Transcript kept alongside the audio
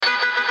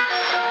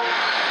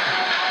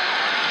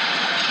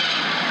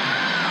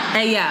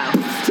Hey, yo.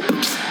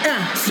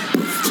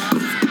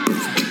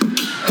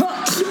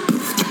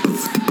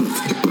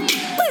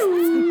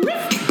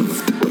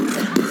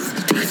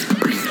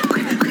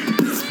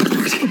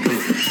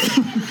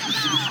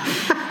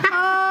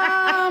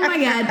 Oh, my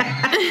God.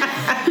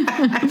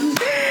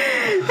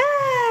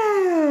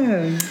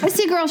 It's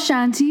your girl,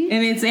 Shanti.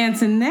 And it's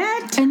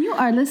Antoinette. And you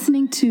are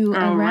listening to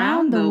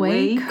Around the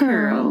Way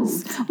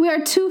Curls. We are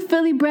two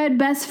Philly-bred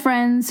best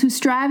friends who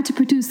strive to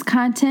produce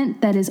content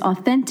that is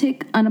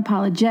authentic,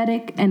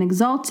 unapologetic, and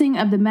exalting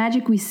of the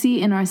magic we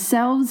see in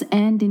ourselves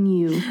and in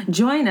you.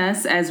 Join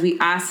us as we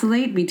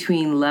oscillate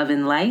between love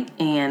and light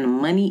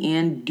and money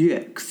and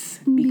dicks.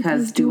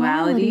 Because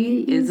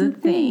duality is a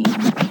thing.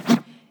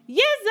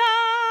 Yizza!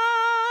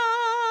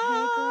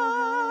 Hey,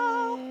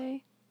 girl,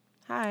 hey.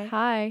 Hi.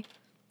 Hi.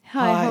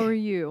 Hi. How are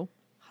you?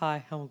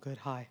 Hi, I'm good.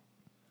 Hi.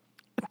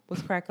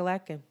 What's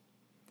crack-a-lackin'?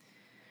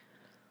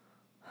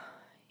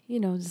 You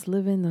know, just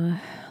living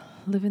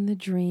the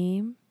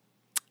dream.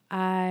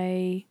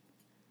 I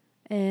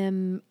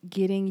am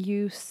getting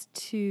used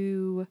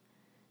to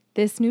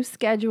this new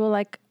schedule.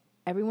 Like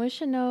everyone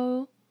should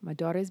know, my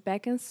daughter's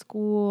back in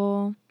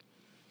school.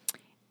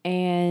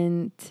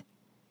 And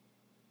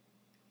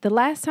the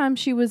last time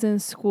she was in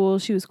school,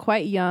 she was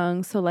quite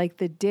young. So like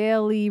the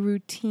daily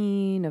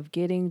routine of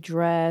getting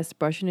dressed,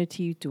 brushing her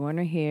teeth, doing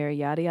her hair,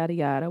 yada, yada,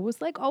 yada,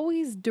 was like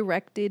always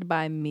directed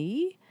by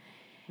me.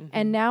 Mm-hmm.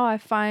 And now I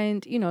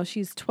find, you know,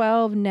 she's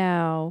 12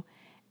 now.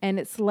 And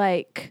it's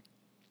like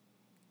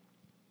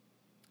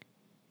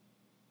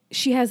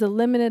she has a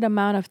limited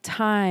amount of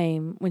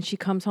time when she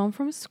comes home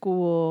from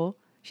school.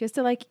 She has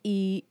to like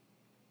eat.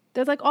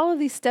 There's like all of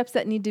these steps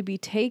that need to be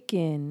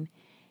taken.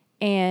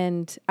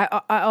 And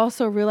I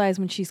also realize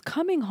when she's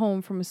coming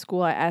home from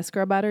school, I ask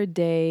her about her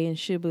day and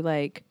she'll be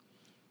like,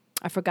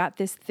 I forgot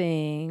this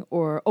thing,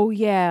 or, oh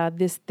yeah,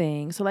 this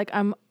thing. So like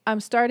I'm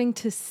starting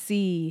to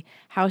see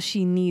how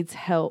she needs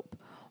help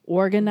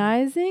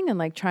organizing and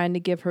like trying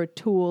to give her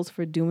tools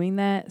for doing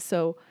that.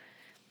 So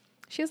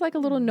she has like a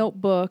little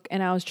notebook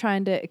and I was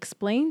trying to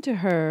explain to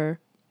her,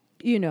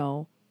 you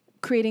know,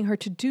 creating her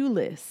to-do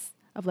list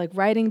of like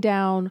writing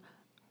down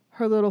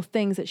her little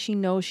things that she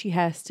knows she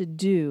has to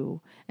do.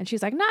 And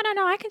she's like, no,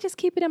 I can just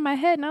keep it in my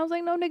head. And I was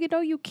like, no, nigga,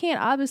 no, you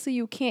can't. Obviously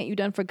you can't. You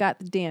done forgot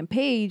the damn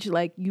page.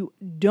 Like you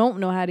don't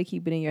know how to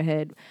keep it in your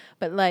head.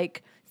 But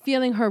like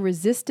feeling her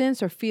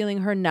resistance or feeling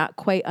her not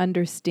quite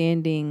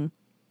understanding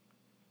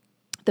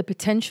the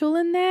potential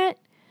in that,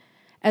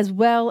 as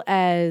well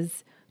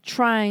as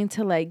trying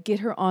to like get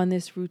her on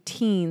this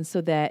routine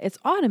so that it's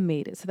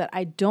automated, so that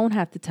I don't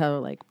have to tell her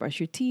like brush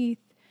your teeth,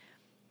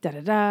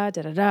 da-da-da,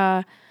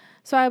 da-da-da.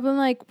 So I've been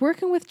like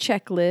working with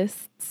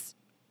checklists.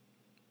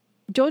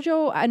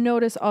 JoJo, I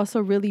notice, also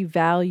really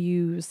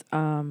values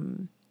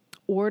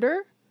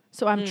order.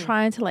 So I'm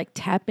trying to like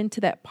tap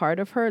into that part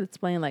of her that's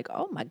playing like,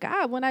 oh my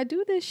God, when I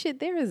do this shit,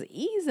 there is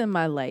ease in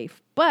my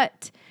life.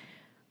 But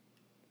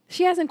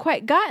she hasn't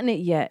quite gotten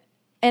it yet.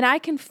 And I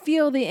can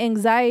feel the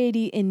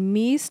anxiety in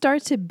me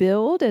start to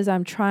build as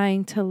I'm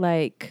trying to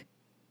like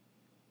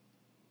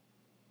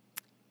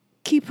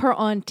keep her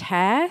on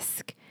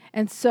task.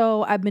 And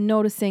so I've been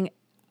noticing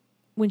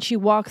when she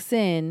walks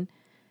in,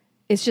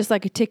 it's just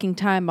like a ticking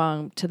time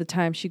bomb to the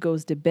time she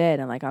goes to bed.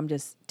 And like, I'm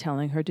just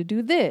telling her to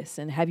do this.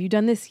 And have you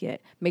done this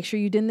yet? Make sure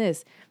you did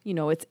this. You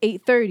know, it's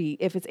 8:30.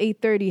 If it's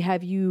 8:30,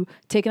 have you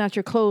taken out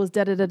your clothes?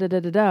 Da da da da da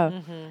da da.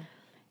 Mm-hmm.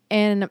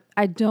 And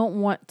I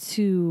don't want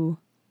to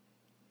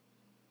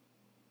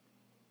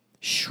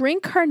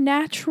shrink her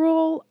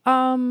natural.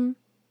 I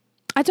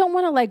don't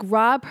want to like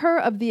rob her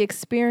of the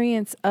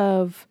experience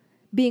of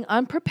being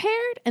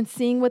unprepared and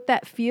seeing what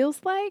that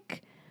feels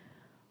like.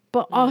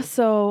 But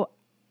also,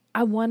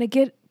 I want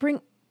to bring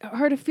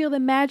her to feel the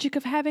magic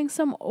of having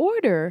some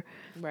order.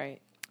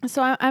 Right.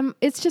 So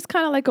it's just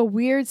kind of like a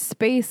weird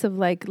space of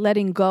like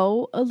letting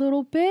go a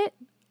little bit.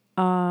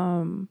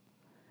 And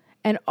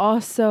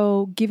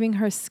also giving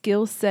her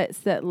skill sets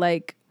that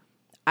like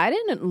I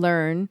didn't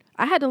learn.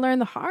 I had to learn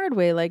the hard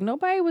way. Like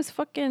nobody was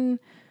fucking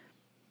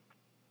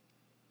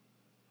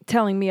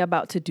telling me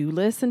about to-do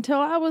lists until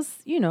I was,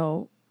 you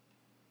know,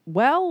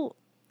 well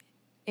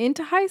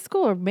into high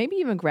school or maybe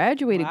even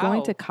graduated,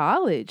 going to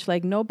college.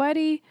 Like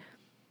nobody,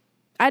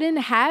 I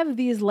didn't have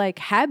these like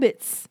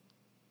habits.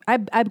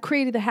 I've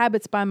created the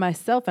habits by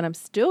myself and I'm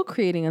still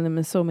creating them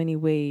in so many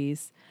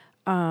ways.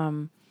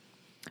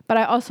 But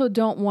I also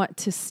don't want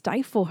to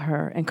stifle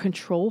her and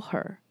control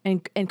her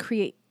and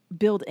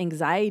build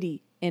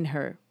anxiety in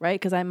her, right?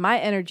 Because my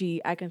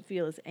energy I can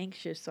feel is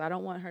anxious. So I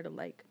don't want her to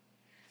like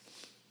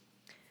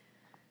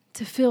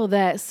to feel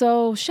that.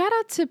 So shout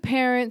out to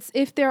parents.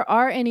 If there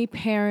are any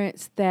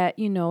parents that,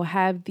 you know,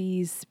 have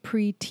these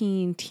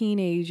preteen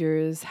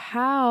teenagers,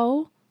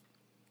 how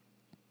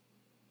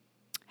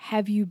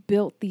have you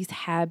built these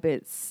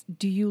habits?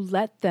 Do you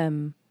let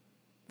them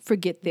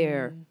forget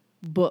their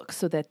books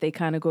so that they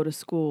kind of go to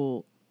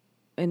school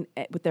and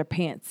with their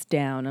pants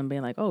down and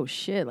being like, oh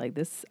shit, like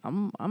this,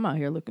 I'm out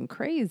here looking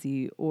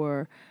crazy,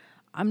 or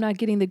I'm not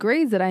getting the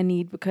grades that I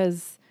need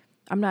because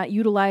I'm not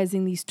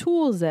utilizing these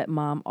tools that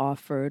mom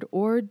offered?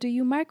 Or do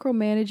you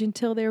micromanage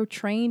until they're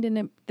trained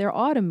and they're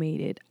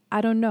automated?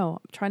 I don't know.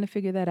 I'm trying to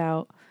figure that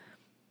out.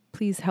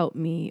 Please help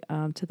me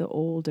to the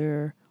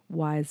older,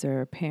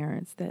 wiser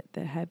parents that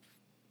have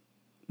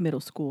middle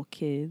school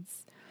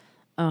kids.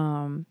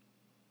 And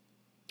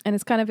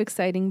it's kind of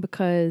exciting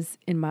because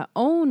in my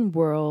own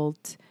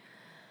world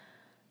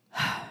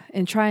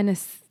and trying to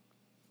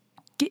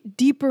get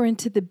deeper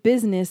into the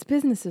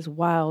business is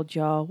wild,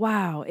 y'all.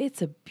 Wow.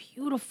 It's an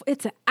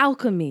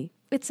alchemy.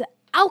 It's an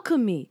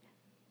alchemy.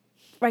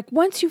 Like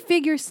once you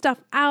figure stuff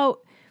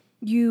out,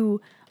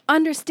 you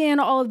understand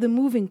all of the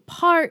moving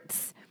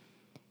parts,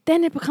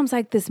 then it becomes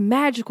like this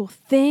magical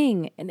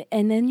thing. And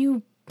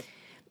then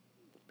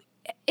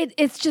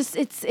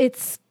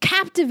it's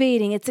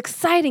captivating, it's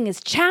exciting,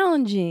 it's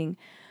challenging.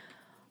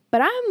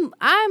 But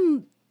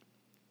I'm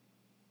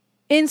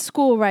in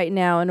school right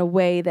now in a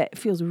way that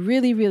feels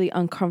really, really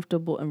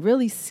uncomfortable and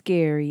really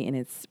scary. And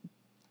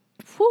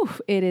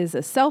it is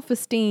a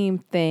self-esteem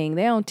thing.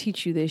 They don't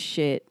teach you this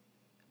shit.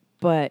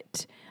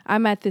 But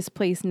I'm at this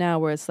place now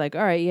where it's like,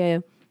 all right,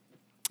 yeah.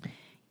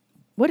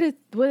 What did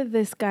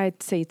this guy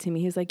say to me?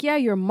 He's like, yeah,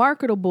 you're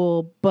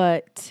marketable,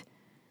 but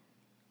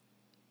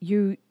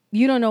you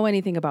don't know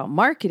anything about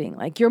marketing.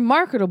 Like you're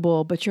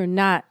marketable, but you're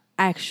not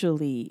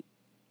actually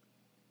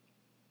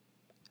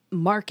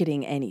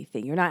marketing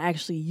anything. You're not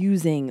actually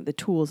using the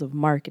tools of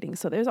marketing.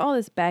 So there's all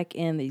this back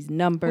end, these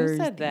numbers. Who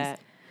said that?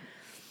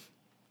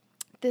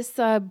 This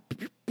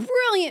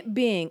brilliant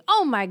being.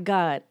 Oh my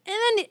God. And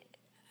then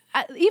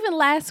even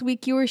last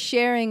week you were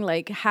sharing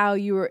like how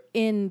you were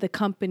in the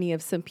company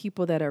of some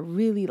people that are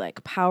really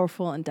like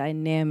powerful and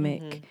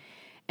dynamic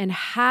and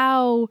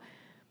how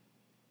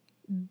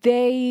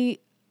they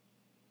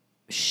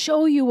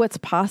show you what's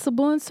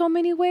possible in so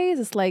many ways.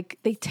 It's like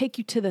they take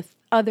you to the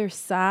other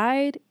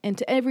side. And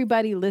to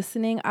everybody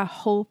listening, I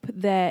hope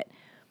that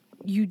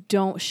you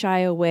don't shy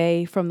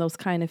away from those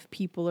kind of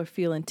people or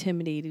feel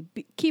intimidated.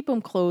 Keep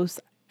them close.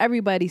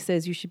 Everybody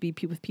says you should be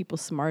with people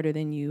smarter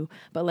than you,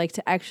 but like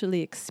to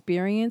actually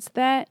experience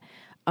that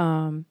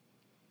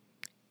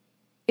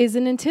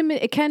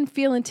it can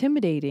feel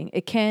intimidating.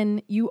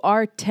 You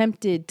are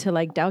tempted to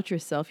like doubt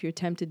yourself. You're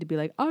tempted to be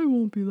like, I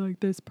won't be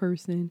like this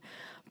person.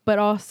 But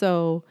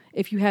also,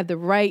 if you have the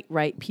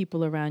right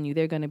people around you,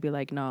 they're going to be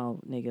like, no,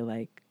 nigga,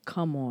 like,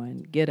 come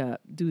on, get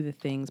up, do the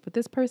things. But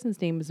this person's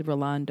name is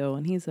Rolando,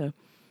 and he's a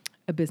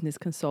business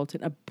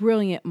consultant, a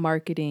brilliant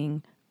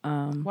marketing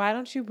Why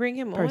don't you bring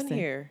him person. On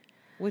here?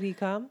 Would he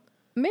come?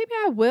 Maybe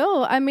I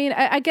will. I mean,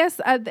 I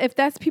guess if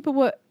that's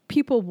what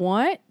people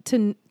want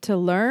to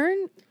learn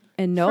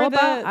and know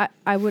about,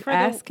 I would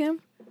ask him.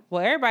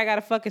 Well, everybody got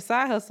a fucking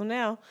side hustle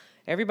now.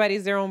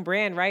 Everybody's their own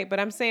brand, right? But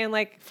I'm saying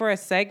like for a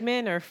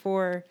segment or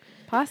for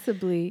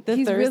possibly the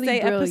He's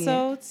Thursday really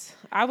episodes,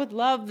 I would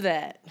love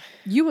that.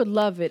 You would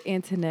love it,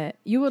 Antoinette.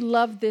 You would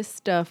love this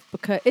stuff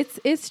because it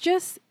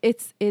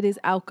is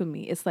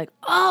alchemy. It's like,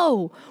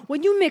 oh,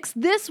 when you mix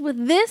this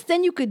with this,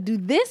 then you could do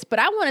this, but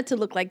I want it to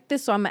look like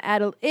this, so I'm gonna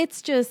add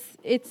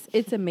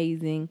it's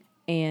amazing.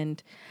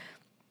 And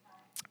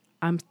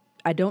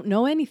I don't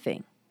know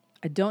anything.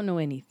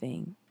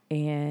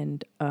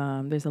 And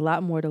there's a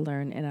lot more to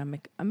learn, and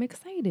I'm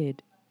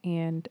excited,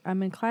 and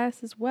I'm in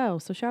class as well.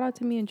 So shout out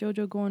to me and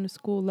JoJo going to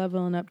school,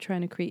 leveling up, trying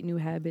to create new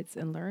habits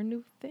and learn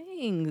new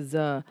things.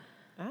 I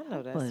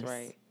know that's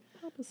right.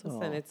 Help us all.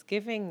 Listen, it's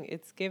giving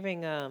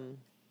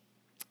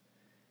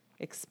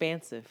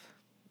expansive.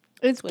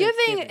 It's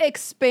giving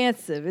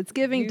expansive. It's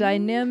giving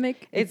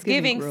dynamic. It's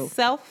giving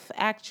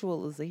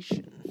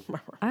self-actualization.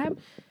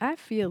 I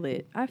feel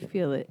it.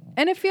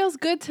 And it feels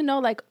good to know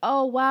like,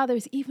 oh, wow,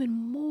 there's even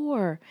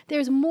more.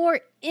 There's more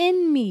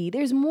in me.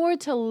 There's more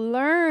to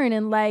learn.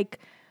 And like,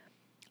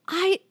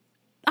 I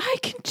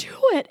can do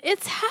it.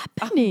 It's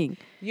happening.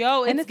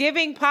 Yo, it's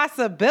giving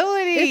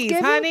possibilities, it's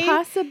giving honey.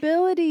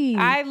 Possibilities.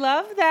 I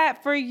love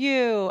that for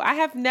you. I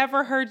have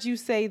never heard you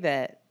say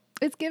that.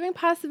 It's giving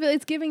possibility.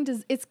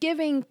 It's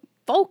giving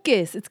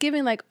focus. It's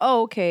giving like,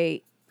 oh,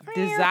 okay.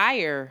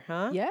 Desire,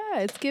 huh? Yeah,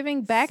 it's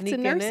giving back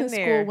Sneaking to nursing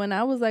there. school when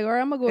I was like, all right,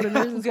 I'm going to go to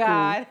nursing school.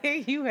 God,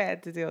 you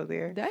had to deal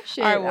there. That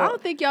shit. All right, well, I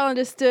don't think y'all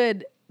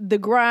understood the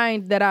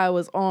grind that I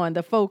was on,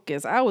 the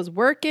focus. I was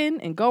working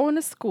and going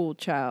to school,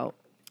 child.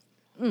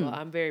 Well,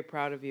 I'm very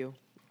proud of you.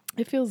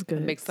 It feels good.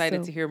 I'm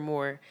excited to hear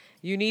more.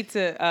 You need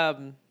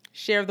to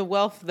share the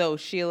wealth, though,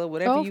 Sheila.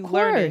 Whatever you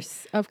learn.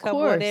 Of Come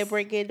course. on there,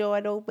 break it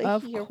on over here.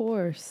 Of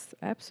course.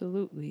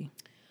 Absolutely.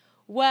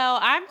 Well,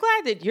 I'm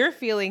glad that you're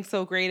feeling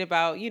so great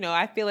about,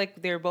 I feel like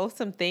there are both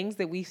some things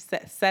that we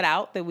set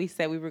out that we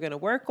said we were going to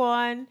work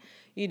on.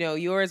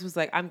 Yours was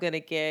like, I'm going to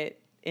get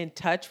in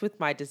touch with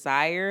my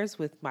desires,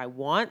 with my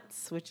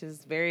wants, which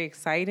is very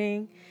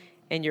exciting,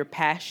 and your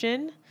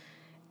passion.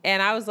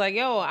 And I was like,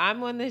 yo,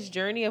 I'm on this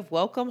journey of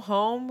welcome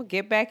home,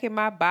 get back in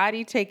my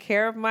body, take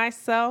care of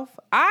myself.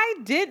 I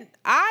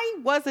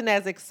wasn't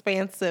as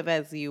expansive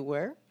as you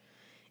were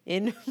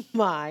in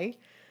my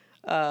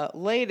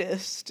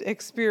latest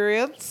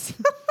experience.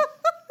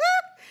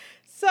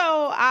 So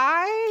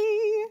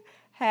I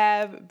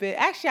have been,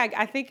 actually,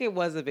 I think it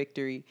was a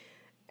victory.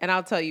 And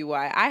I'll tell you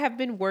why. I have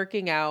been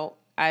working out.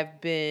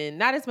 I've been,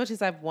 not as much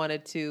as I've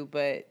wanted to,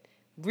 but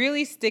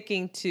really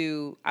sticking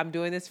to, I'm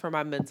doing this for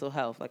my mental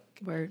health. Like,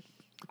 Word.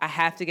 I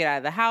have to get out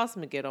of the house.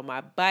 I'm going to get on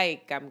my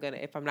bike.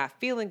 If I'm not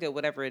feeling good,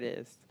 whatever it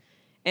is.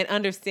 And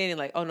understanding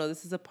like, oh no,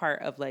 this is a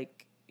part of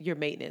like your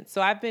maintenance.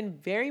 So I've been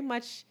very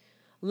much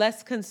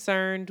less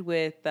concerned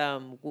with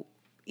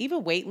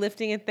even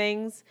weightlifting and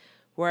things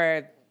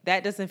where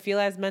that doesn't feel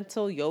as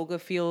mental. Yoga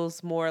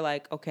feels more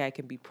like, okay, I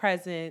can be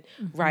present.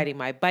 Mm-hmm. Riding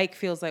my bike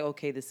feels like,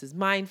 okay, this is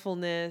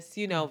mindfulness,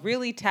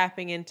 really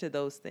tapping into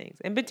those things.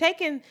 And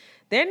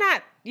they're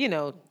not,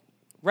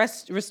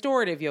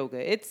 restorative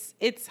yoga.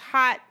 It's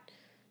hot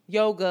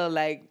yoga,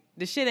 like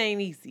the shit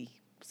ain't easy.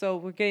 So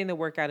we're getting the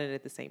workout in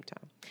at the same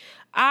time.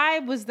 I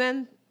was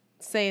then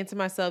saying to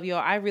myself,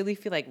 I really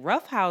feel like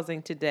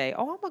roughhousing today.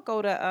 Oh, I'm going to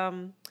go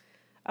to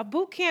a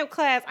boot camp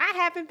class. I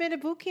haven't been to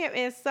boot camp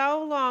in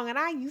so long, and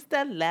I used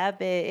to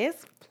love it.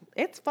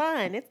 It's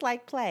fun. It's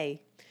like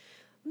play.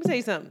 Let me tell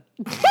you something.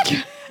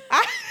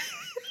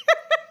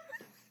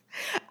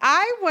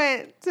 I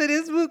went to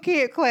this boot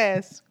camp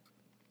class,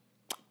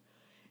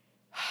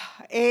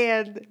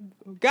 and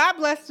God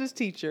bless this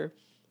teacher.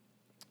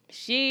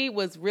 She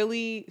was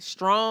really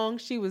strong.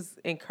 She was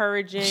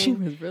encouraging. She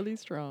was really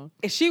strong.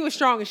 She was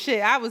strong as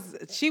shit.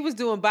 She was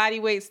doing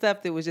body weight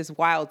stuff that was just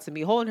wild to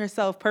me, holding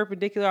herself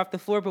perpendicular off the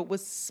floor, but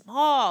was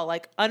small,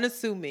 like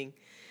unassuming.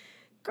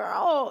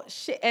 Girl,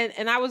 shit.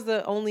 And I was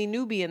the only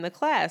newbie in the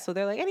class. So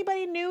they're like,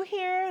 anybody new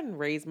here? And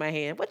raise my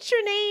hand. What's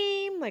your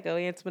name? Like, oh,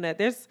 Antoinette.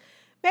 There's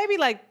maybe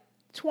like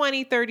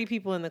 20, 30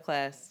 people in the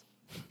class.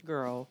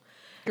 Girl.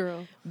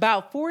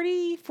 About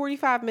 40,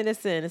 45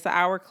 minutes in, it's an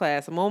hour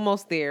class. I'm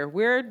almost there.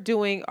 We're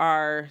doing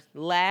our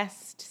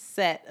last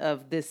set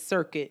of this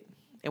circuit,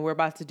 and we're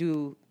about to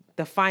do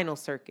the final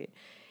circuit.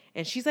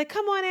 And she's like,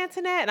 come on,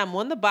 Antoinette. And I'm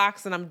on the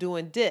box, and I'm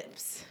doing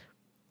dips,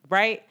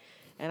 right?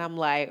 And I'm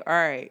like, all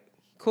right,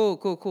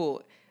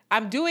 cool.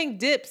 I'm doing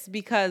dips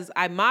because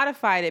I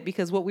modified it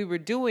because what we were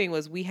doing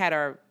was we had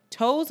our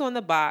toes on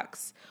the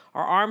box,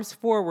 our arms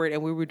forward,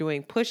 and we were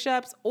doing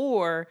push-ups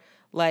or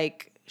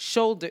like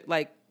shoulder,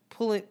 like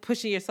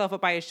pushing yourself up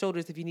by your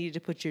shoulders if you needed to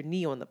put your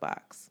knee on the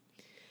box.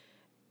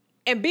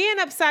 And being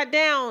upside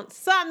down,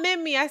 something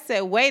in me, I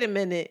said, wait a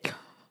minute.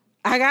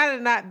 I gotta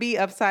not be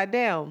upside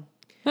down.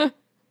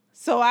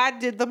 So I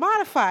did the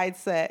modified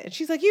set. And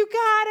she's like, you've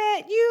got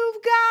it.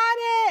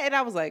 And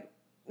I was like,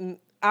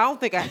 I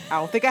don't think I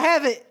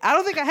have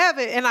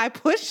it. And I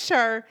pushed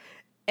her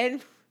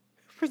and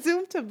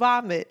presumed to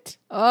vomit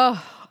all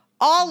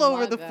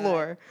over the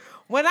floor.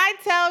 When I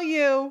tell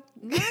you,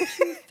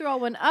 she's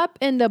throwing up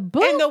in the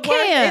boot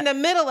camp. In the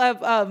middle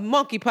of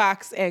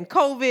monkeypox and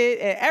COVID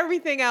and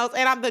everything else,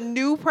 and I'm the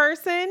new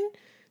person.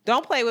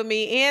 Don't play with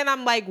me. And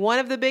I'm like one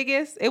of the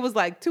biggest. It was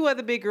like two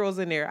other big girls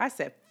in there. I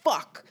said,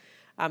 "Fuck."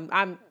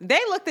 They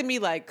looked at me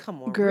like,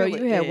 "Come on, girl,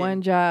 you had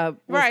one job,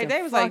 right?"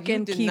 They was like,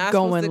 "You did not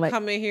supposed to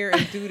come in here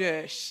and do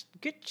this.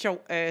 Get your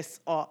ass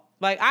off."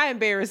 Like I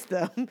embarrassed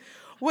them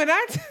when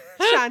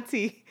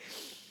Shanti.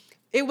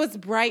 It was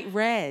bright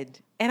red.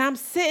 And I'm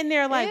sitting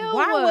there like, ew.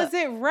 Why was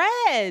it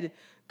red?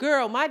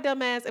 Girl, my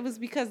dumb ass, it was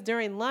because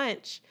during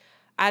lunch,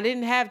 I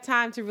didn't have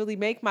time to really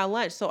make my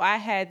lunch. So I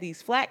had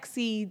these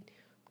flaxseed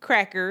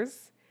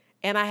crackers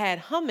and I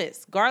had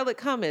hummus, garlic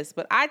hummus.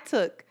 But I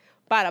took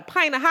about a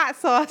pint of hot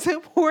sauce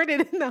and poured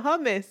it in the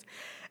hummus.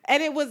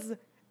 And it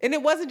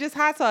wasn't just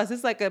hot sauce.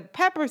 It's like a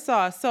pepper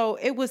sauce. So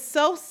it was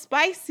so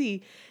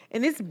spicy.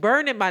 And it's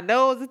burning my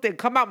nose. It didn't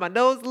come out my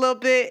nose a little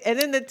bit. And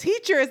then the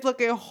teacher is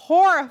looking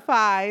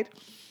horrified.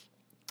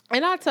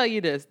 And I'll tell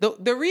you this,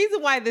 the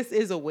reason why this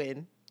is a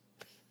win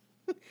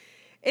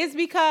is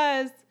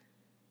because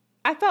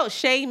I felt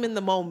shame in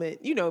the moment.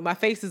 My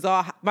face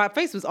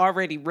was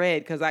already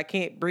red because I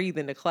can't breathe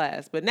in the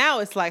class. But now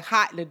it's like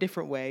hot in a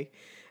different way.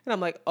 And I'm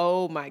like,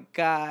 oh my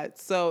God.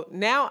 So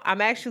now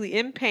I'm actually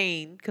in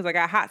pain because I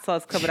got hot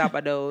sauce coming out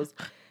my nose.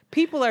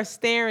 People are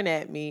staring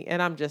at me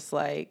and I'm just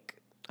like,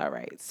 all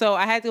right. So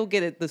I had to go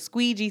get the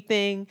squeegee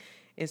thing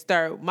and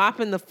start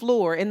mopping the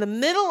floor in the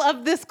middle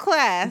of this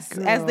class.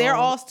 Girl. As they're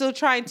all still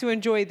trying to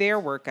enjoy their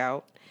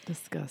workout.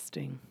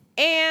 Disgusting.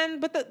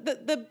 But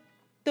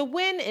the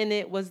win in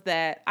it was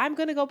that I'm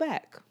going to go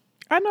back.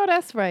 I know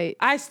that's right.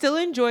 I still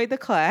enjoyed the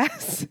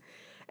class.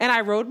 And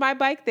I rode my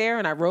bike there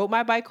and I rode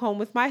my bike home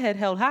with my head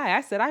held high.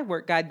 I said, I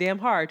worked goddamn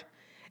hard.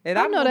 And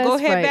I'm going to go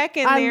head back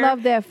in there. I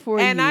love that for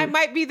you. And I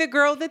might be the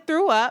girl that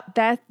threw up.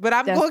 But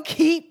I'm going to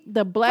keep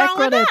the black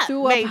girl that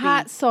threw up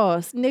hot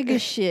sauce. Nigga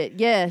shit.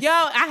 Yes. Yo,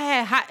 I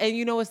had hot. And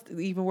you know what's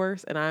even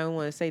worse? And I don't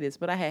want to say this,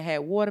 but I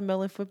had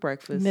watermelon for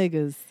breakfast.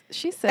 Niggas.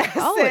 She said,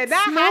 it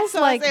smells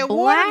like black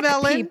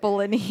watermelon. People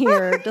in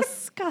here.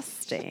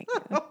 Disgusting.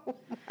 Oh,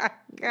 my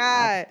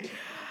God.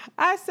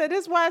 I said,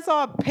 this is why it's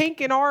all pink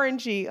and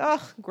orangey.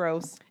 Ugh,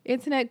 gross.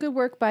 Internet, good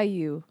work by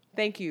you.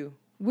 Thank you.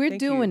 We're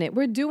doing it.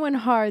 We're doing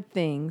hard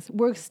things.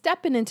 We're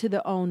stepping into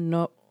the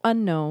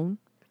unknown.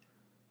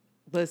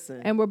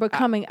 Listen. And we're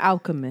becoming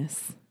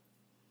alchemists.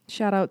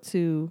 Shout out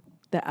to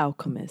The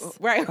Alchemist.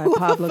 Right. By Who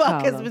Pablo the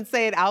fuck Coelho. has been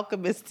saying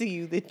alchemist to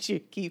you that you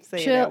keep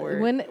saying that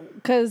word?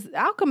 Because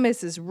alchemy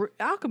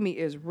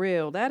is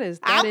real. That is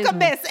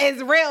Alchemist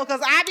is real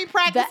because I be the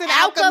practicing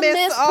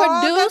Alchemist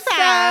all the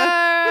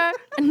time.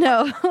 producer. No.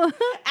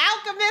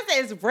 Alchemist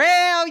is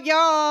real,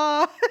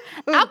 y'all.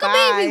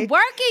 Alchemy, we Bye.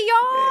 working,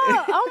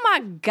 y'all. Oh my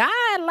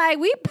God. Like,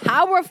 we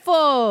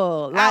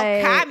powerful.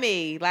 Like,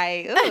 Alchemy.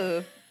 Like,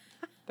 ugh.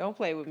 Don't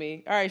play with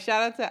me. All right,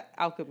 shout out to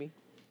Alchemy.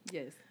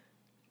 yes.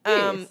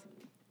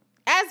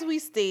 As we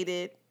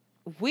stated,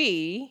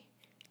 we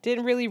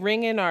didn't really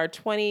ring in our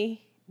 200th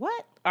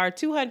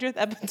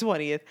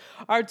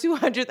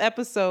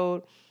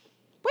episode.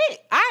 Wait,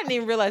 I didn't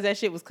even realize that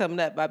shit was coming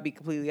up, I'll be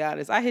completely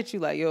honest. I hit you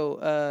like,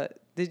 yo,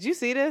 did you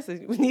see this?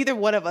 Neither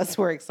one of us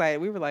were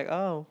excited. We were like,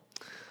 oh,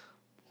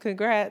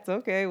 congrats.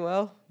 Okay,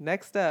 well,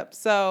 next up.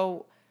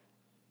 So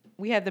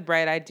we had the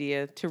bright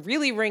idea to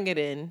really ring it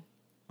in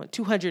on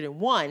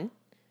 201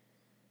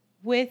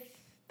 with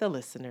the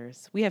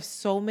listeners. We have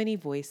so many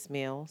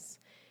voicemails,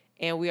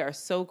 and we are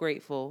so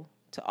grateful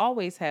to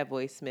always have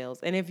voicemails.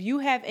 And if you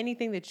have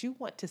anything that you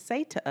want to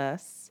say to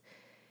us,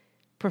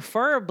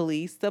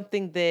 preferably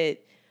something that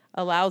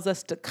allows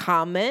us to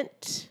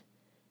comment,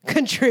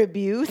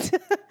 contribute,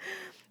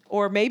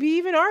 or maybe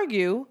even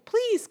argue,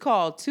 please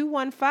call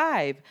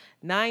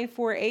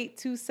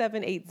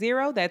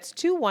 215-948-2780. That's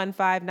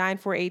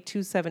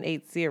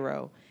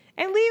 215-948-2780.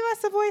 And leave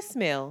us a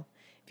voicemail.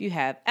 If you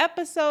have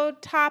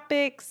episode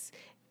topics,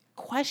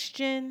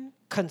 question,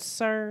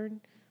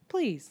 concern,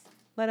 please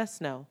let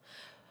us know.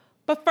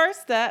 But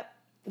first up,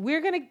 we're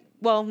going to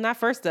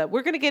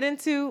get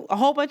into a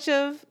whole bunch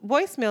of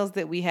voicemails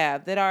that we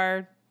have that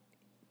are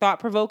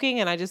thought-provoking.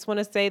 And I just want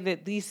to say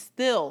that these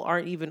still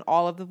aren't even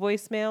all of the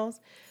voicemails,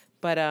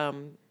 but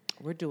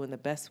we're doing the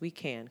best we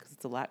can because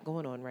it's a lot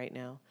going on right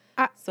now.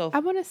 I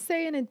want to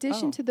say, in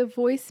addition to the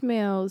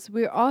voicemails,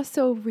 we're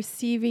also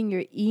receiving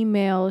your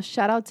emails.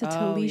 Shout out to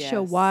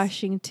Talisha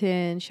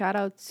Washington. Shout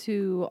out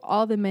to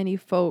all the many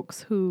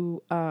folks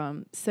who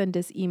send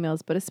us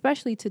emails, but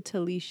especially to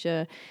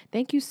Talisha.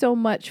 Thank you so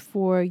much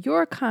for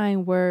your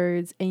kind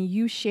words and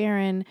you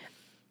sharing,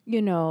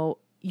 your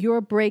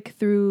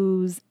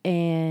breakthroughs.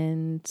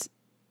 And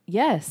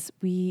yes,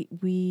 we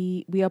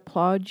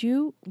applaud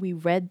you. We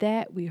read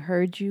that. We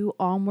heard you.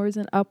 Onwards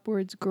and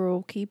upwards,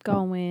 girl. Keep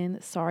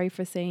going. Sorry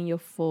for saying your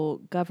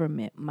full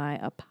government.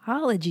 My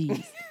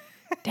apologies.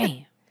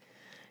 Damn.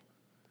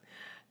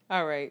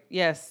 All right.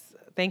 Yes.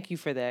 Thank you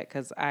for that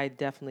because I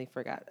definitely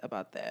forgot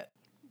about that.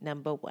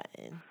 Number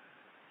one.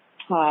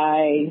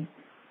 Hi.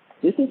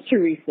 This is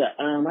Teresa.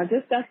 I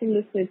just got to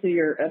listen to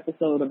your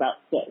episode about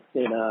sex,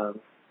 and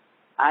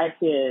I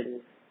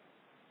can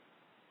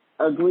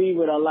agree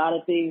with a lot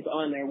of things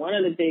on there. One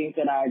of the things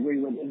that I agree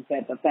with is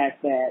that the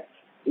fact that,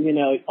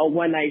 a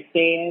one-night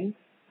stand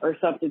or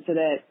something to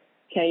that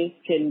case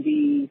can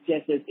be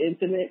just as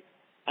intimate.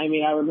 I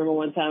mean, I remember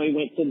one time we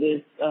went to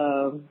this,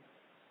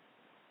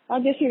 I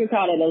guess you could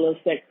call it a little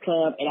sex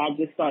club, and I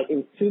just thought it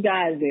was two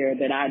guys there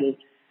that I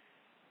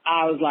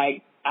was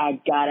like, I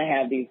gotta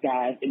have these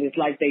guys. And it's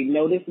like they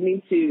noticed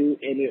me too,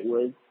 and it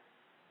was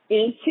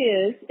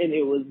intense, and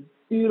it was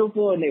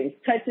beautiful, and they was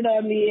touching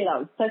on me, and I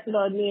was touching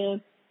on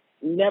them.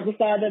 Never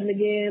saw them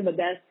again, but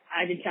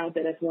I can count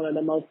that as one of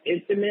the most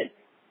intimate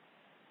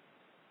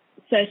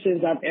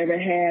sessions I've ever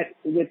had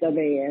with a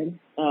man.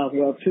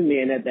 Well, two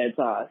men at that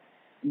time.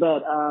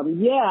 But I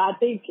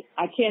think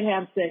I can't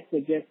have sex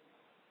with just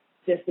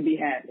to be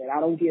having it. I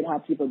don't get how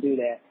people do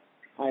that.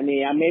 I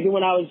mean, maybe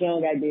when I was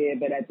young I did,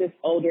 but at this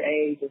older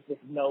age, it's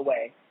just no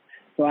way.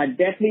 So I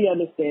definitely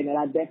understand that.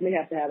 I definitely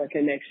have to have a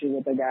connection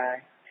with a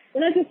guy.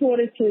 And I just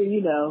wanted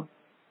to,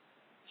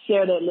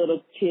 share that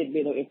little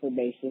tidbit of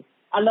information.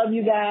 I love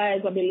you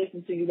guys. I've been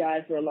listening to you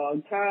guys for a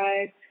long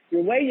time.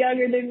 You're way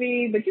younger than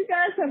me, but you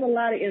guys have a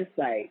lot of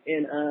insight,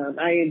 and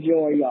I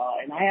enjoy y'all.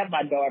 And I have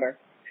my daughter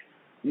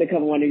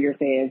become one of your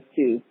fans,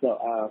 too.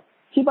 So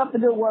keep up the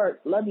good work.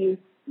 Love you.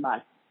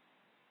 Bye.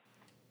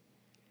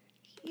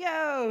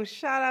 Yo,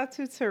 shout out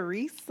to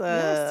Teresa.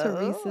 Yes,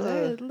 Teresa.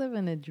 That is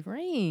living a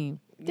dream.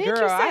 Didn't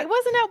Girl, you say,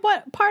 wasn't that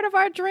what part of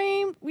our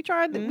dream? We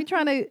trying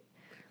to...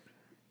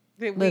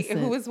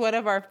 Who was one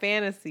of our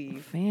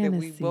fantasies. That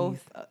we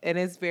both, and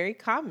it's very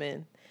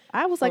common.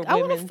 I was like, I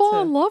want to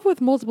fall in love with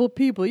multiple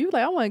people. You were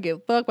like, I want to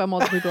get fucked by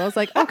multiple people. I was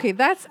like, okay,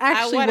 that's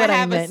actually what I meant. I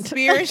want to have a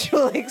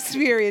spiritual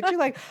experience. You're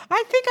like,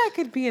 I think I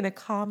could be in a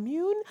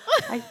commune.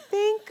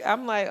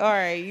 I'm like, all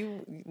right,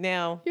 you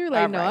now. You're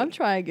like, no, right. I'm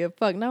trying to get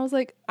fucked. And I was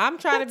like, I'm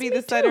trying to be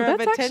the center of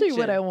attention. That's actually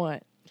what I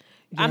want.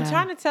 Yeah. I'm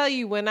trying to tell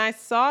you, when I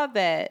saw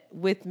that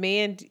with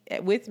Mandy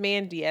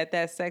at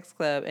that sex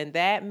club, and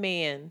that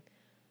man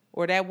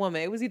or that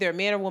woman, it was either a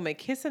man or woman,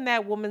 kissing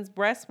that woman's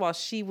breast while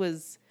she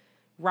was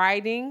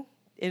riding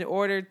in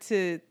order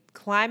to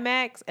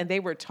climax, and they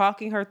were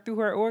talking her through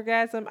her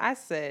orgasm. I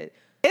said,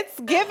 it's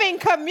giving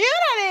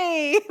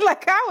community.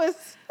 Like I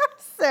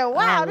said,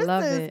 wow,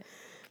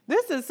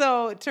 this is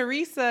so,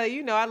 Teresa,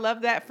 I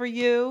love that for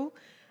you.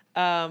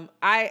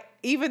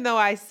 Even though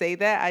I say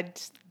that, I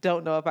just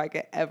don't know if I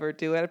could ever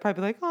do it. I'd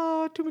probably be like,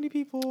 oh, too many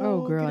people.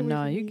 Oh, girl, Get away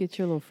no, from you me." get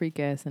your little freak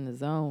ass in the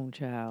zone,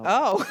 child.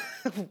 Oh,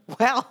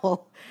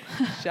 well,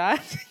 Sean,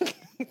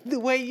 the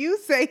way you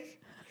say,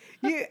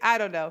 I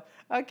don't know.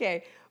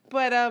 Okay,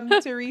 but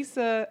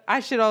Teresa, I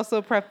should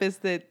also preface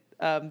that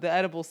the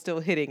edible's still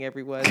hitting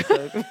everyone.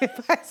 So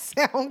if I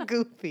sound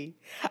goofy,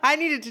 I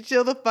needed to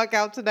chill the fuck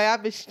out tonight.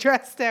 I've been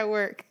stressed at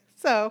work,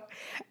 so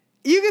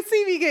you can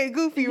see me getting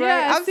goofy, right?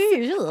 Yeah, I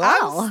see you.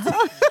 Wow.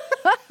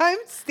 I'm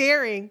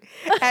staring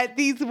at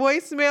these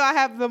voicemail. I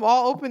have them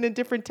all open in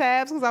different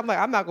tabs because I'm like,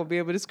 I'm not going to be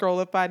able to scroll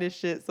and find this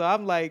shit. So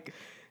I'm like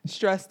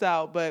stressed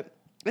out, but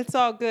it's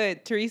all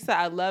good. Teresa,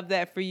 I love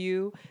that for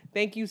you.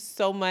 Thank you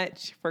so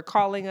much for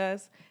calling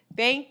us.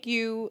 Thank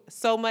you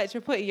so much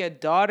for putting your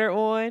daughter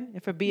on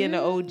and for being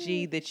the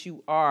OG that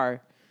you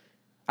are.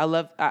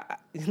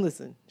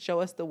 Listen, show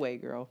us the way,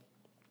 girl.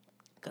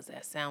 Because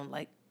that sound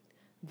like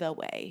the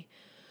way.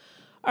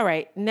 All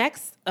right,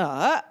 next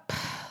up,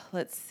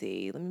 let's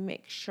see. Let me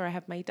make sure I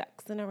have my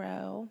ducks in a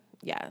row.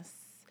 Yes.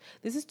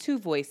 This is 2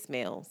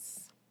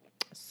 voicemails.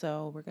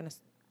 So we're going to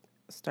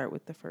start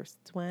with the first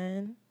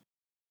one.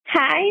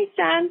 Hi,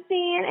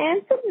 Johnson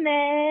and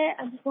Submit.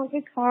 I just want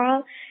to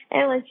call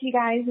and let you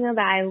guys know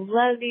that I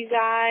love you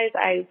guys.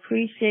 I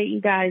appreciate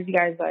you guys. You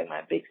guys are like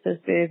my big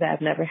sisters that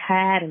I've never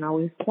had and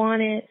always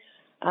wanted.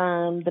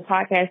 The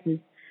podcast is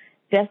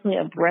definitely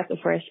a breath of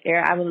fresh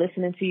air. I've been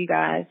listening to you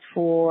guys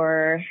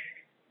for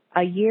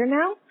a year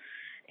now,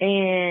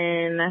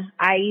 and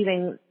I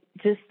even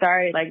just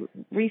started like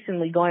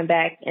recently going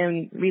back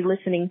and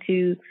re-listening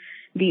to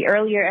the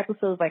earlier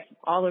episodes, like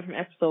all the way from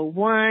episode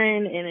 1,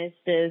 and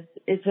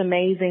it's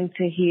amazing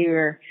to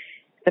hear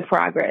the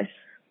progress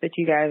that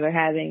you guys are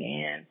having.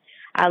 And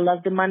I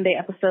love the Monday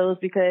episodes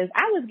because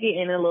I was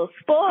getting a little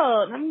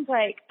spoiled. I'm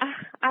like,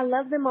 I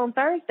love them on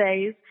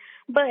Thursdays,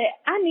 but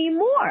I need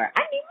more.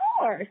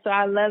 So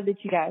I love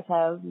that you guys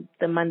have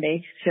the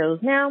Monday shows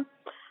now.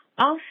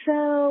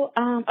 Also,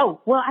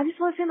 I just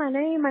want to say my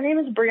name. My name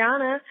is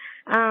Brianna.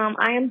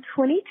 I am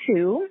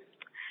 22.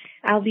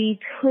 I'll be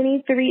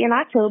 23 in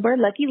October.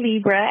 Lucky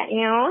Libra.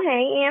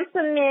 Hey,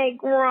 Anthony,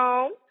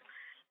 girl.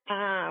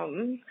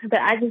 But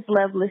I just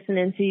love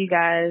listening to you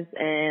guys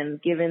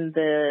and giving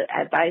the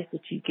advice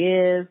that you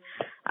give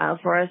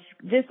for us,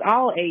 just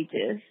all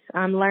ages.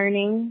 I'm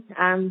learning.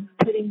 I'm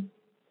putting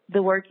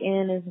the work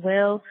in as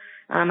well.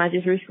 I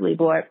just recently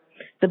bought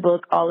the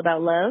book All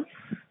About Love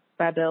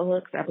by Bell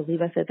Hooks. I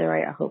believe I said that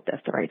right. I hope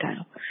that's the right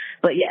title.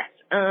 But yes,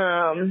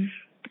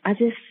 I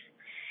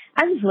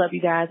just love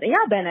you guys. And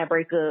y'all better not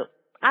break up.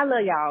 I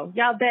love y'all.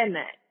 Y'all better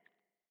not.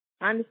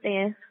 I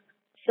understand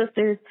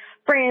sisters,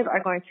 friends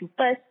are going to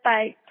fuss,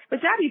 fight,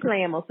 but y'all be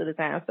playing most of the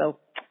time, so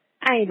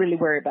I ain't really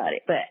worried about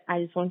it. But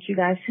I just want you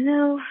guys to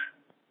know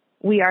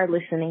we are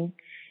listening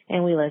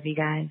and we love you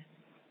guys.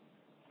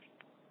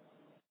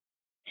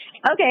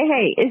 Okay,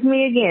 hey, it's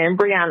me again,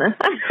 Brianna.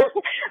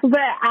 But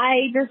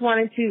I just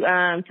wanted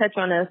to touch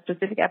on a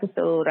specific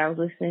episode I was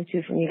listening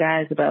to from you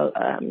guys about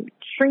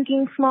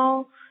shrinking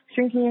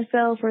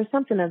yourself or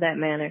something of that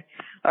manner,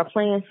 or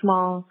playing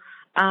small.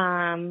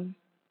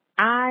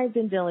 I've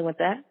been dealing with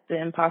that,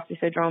 the imposter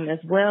syndrome, as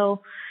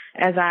well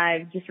as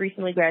I've just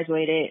recently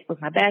graduated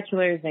with my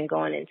bachelor's and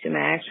going into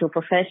my actual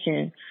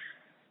profession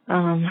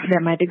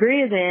that my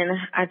degree is in.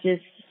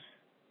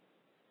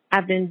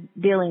 I've been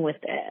dealing with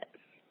that,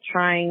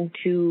 trying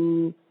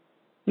to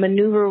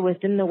maneuver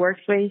within the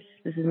workspace.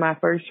 This is my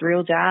first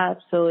real job,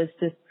 so it's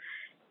just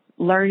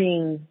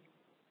learning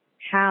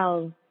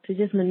how to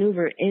just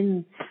maneuver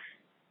in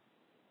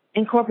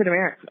corporate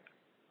America.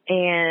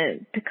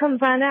 And to come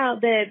find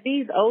out that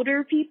these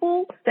older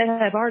people that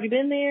have already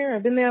been there or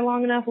been there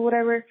long enough or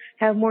whatever,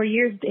 have more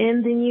years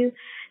in than you,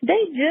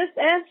 they just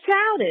as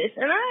childish.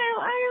 And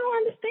I don't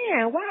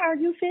understand. Why are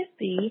you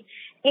 50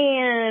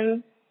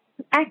 and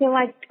acting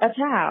like a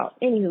child?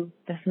 Anywho,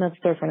 that's another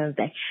story for another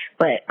day.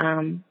 But,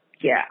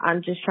 yeah,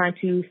 I'm just trying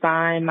to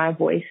find my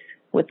voice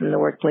within the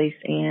workplace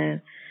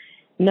and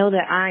know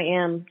that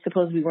I am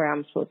supposed to be where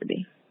I'm supposed to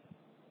be.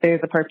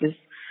 There's a purpose.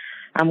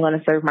 I'm going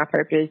to serve my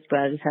purpose, but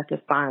I just have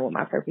to find what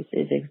my purpose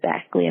is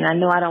exactly. And I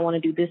know I don't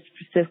want to do this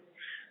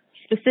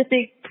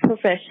specific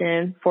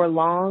profession for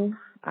long.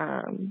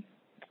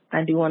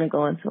 I do want to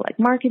go into like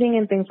marketing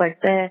and things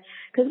like that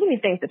because we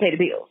need things to pay the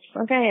bills.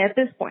 Okay. At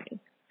this point,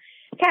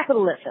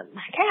 capitalism.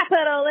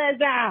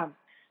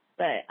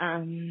 But,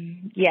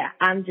 yeah,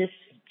 I'm just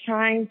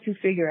trying to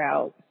figure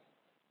out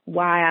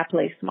why I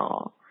play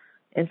small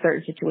in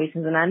certain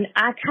situations. And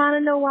I kind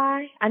of know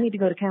why. I need to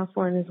go to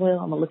counseling as well.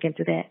 I'm going to look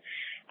into that.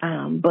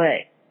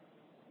 But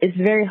it's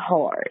very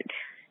hard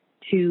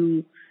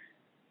to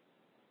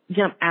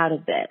jump out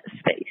of that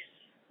space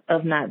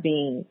of not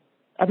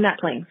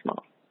playing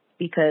small,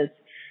 because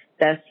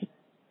that's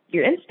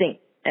your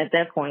instinct at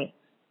that point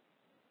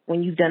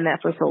when you've done that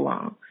for so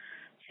long.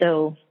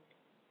 So,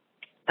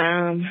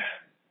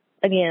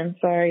 again,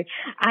 sorry,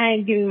 I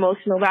ain't getting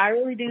emotional, but I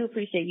really do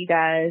appreciate you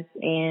guys,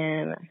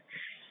 and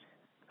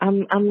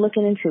I'm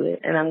looking into it,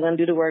 and I'm going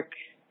to do the work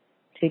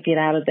to get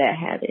out of that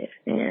habit.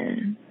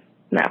 And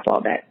not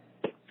fall back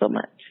so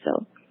much.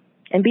 So,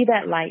 and be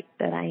that light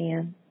that I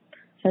am.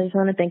 So I just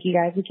want to thank you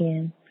guys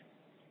again.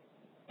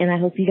 And I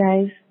hope you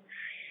guys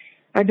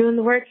are doing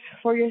the work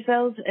for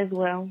yourselves as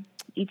well,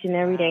 each and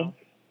every day.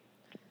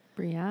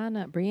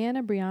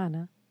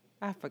 Brianna.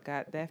 I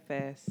forgot that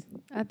fast.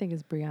 I think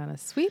it's Brianna.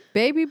 Sweet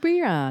baby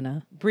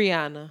Brianna.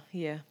 Brianna.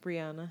 Yeah,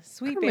 Brianna.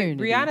 Sweet Community.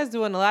 baby. Brianna's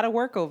doing a lot of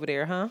work over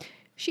there, huh?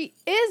 She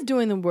is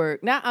doing the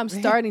work. Now I'm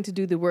starting to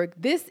do the work.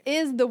 This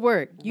is the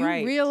work. You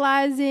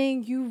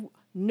realizing, you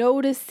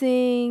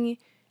noticing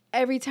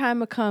every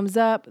time it comes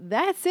up.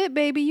 That's it,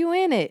 baby. You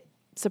in it.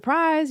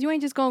 Surprise. You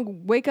ain't just going to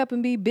wake up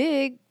and be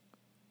big.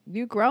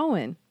 You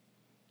growing.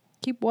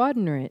 Keep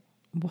watering it.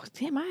 Well,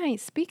 damn, I ain't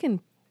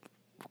speaking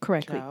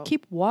correctly. No.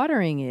 Keep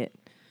watering it.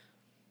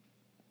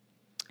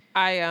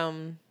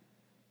 I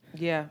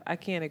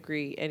can't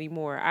agree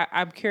anymore.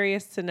 I'm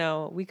curious to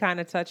know, we kind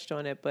of touched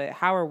on it, but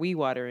how are we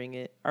watering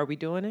it? Are we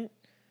doing it?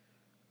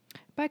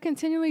 By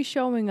continually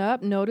showing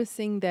up,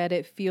 noticing that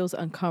it feels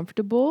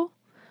uncomfortable,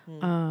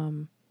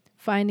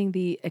 finding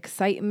the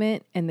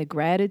excitement and the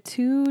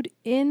gratitude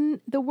in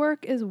the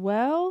work as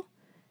well,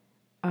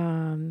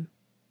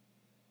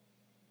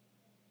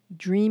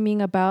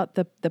 dreaming about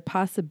the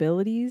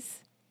possibilities,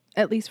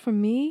 at least for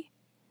me,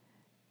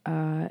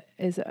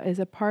 is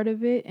a part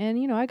of it.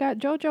 And, you know, I got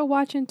JoJo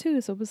watching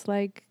too. So it was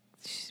like,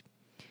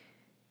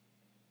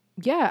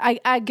 yeah,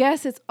 I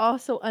guess it's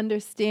also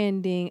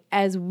understanding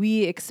as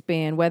we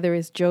expand, whether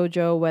it's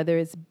JoJo, whether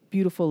it's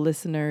beautiful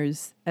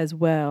listeners as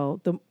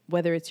well,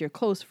 whether it's your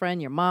close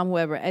friend, your mom,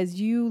 whoever, as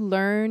you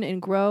learn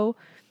and grow,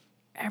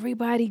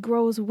 everybody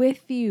grows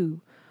with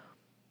you.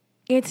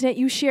 Internet,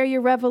 you share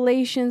your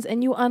revelations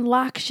and you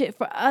unlock shit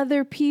for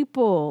other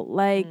people.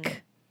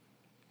 Like,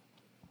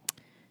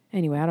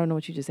 anyway, I don't know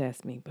what you just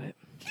asked me, but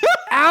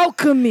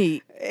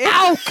alchemy,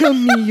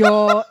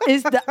 y'all.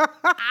 It's the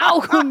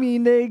alchemy,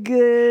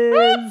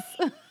 niggas.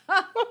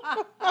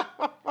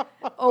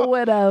 Or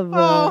whatever.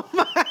 Oh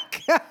my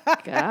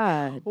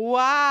God.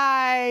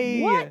 Why?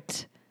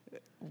 What?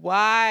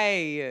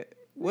 Why?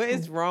 What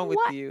is wrong with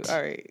What? you?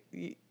 All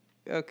right.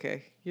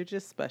 Okay. You're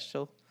just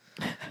special.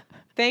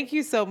 Thank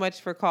you so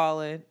much for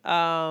calling.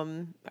 All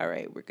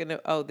right.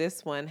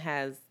 This one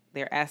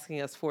they're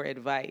asking us for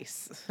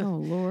advice. Oh,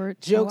 Lord.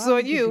 Joke's Why on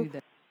would you. do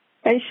that?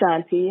 Hey,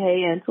 Shanti.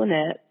 Hey,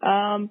 Antoinette.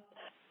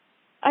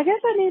 I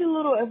guess I need a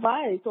little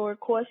advice or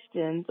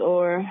questions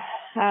or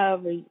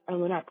however,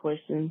 not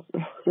questions.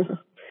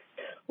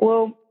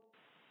 Well,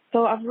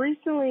 so I've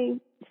recently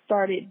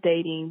started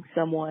dating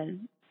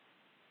someone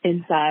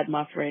inside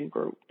my friend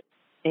group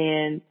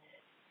and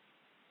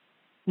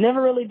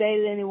never really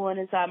dated anyone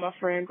inside my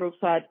friend group.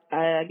 So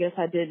I guess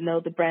I didn't know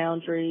the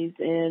boundaries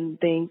and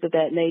things of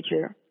that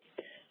nature.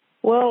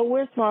 Well,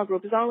 we're a small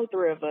group. There's only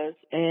 3 of us.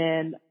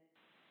 And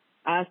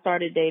I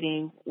started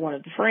dating one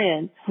of the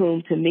friends,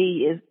 whom to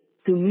me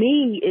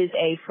is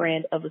a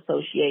friend of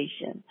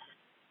association.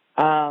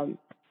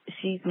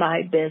 She's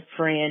my best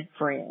friend.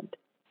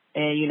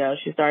 And, you know,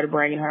 she started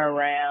bringing her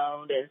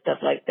around and stuff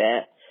like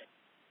that.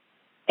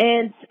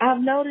 And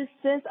I've noticed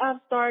since I've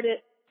started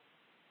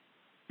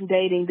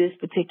dating this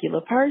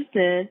particular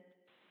person,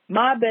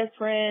 my best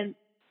friend,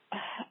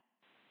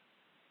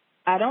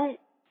 I don't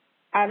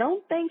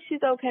think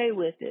she's okay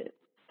with it.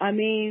 I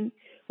mean,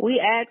 we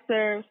ask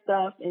her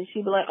stuff and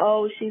she'd be like,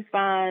 oh, she's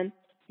fine.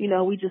 You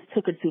know, we just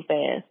took her too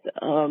fast.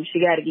 She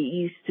got to get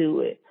used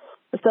to it.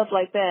 Or stuff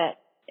like that.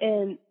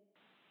 And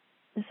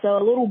so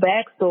a little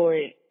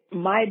backstory,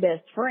 my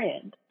best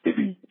friend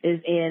is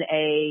in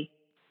a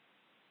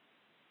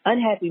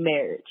unhappy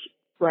marriage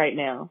right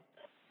now.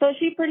 So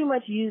she pretty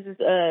much uses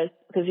us,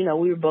 because, you know,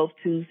 we were both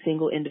 2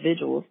 single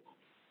individuals.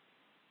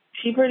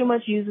 She pretty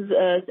much uses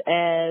us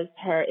as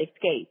her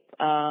escape.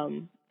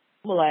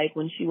 Like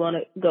when she want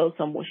to go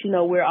somewhere, she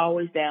know we're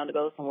always down to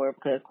go somewhere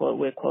because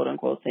we're quote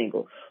unquote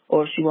single.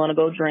 Or if she want to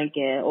go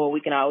drinking, or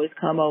we can always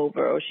come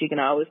over, or she can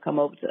always come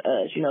over to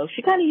us. You know,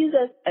 she kind of uses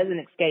us as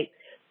an escape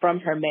from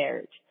her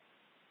marriage.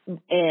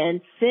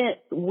 And since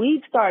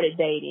we've started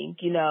dating,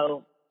 you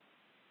know,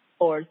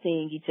 or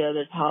seeing each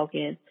other,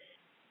 talking,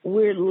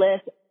 we're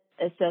less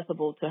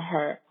accessible to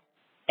her.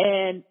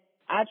 And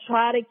I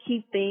try to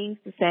keep things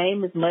the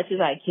same as much as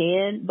I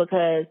can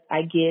because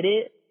I get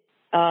it.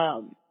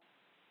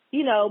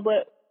 You know,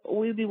 but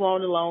we be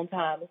wanting alone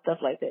time and stuff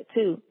like that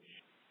too.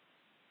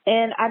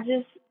 And I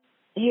just,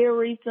 here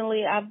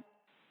recently,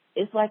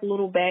 it's like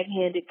little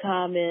backhanded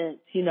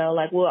comments, you know,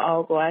 like we'll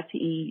all go out to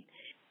eat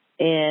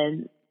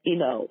and, you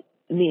know,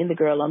 me and the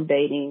girl I'm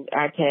dating,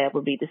 our tab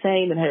would be the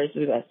same and hers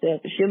would be about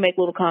 7. She'll make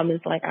little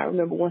comments like, I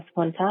remember once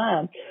upon a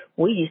time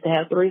we used to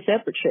have 3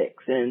 separate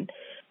chicks and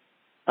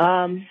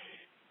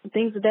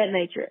things of that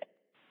nature.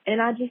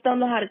 And I just don't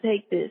know how to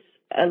take this,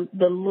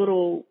 the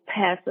little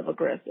passive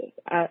aggressive.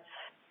 I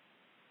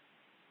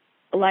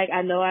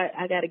know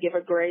I got to give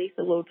her grace,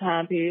 a little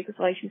time period, because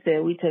like she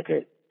said, we took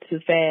her too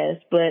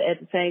fast. But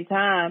at the same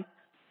time,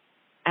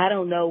 I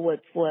don't know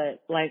what's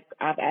what. Like,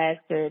 I've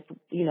asked her,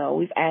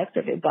 we've asked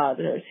her if it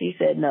bothered her. She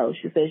said no.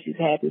 She said she's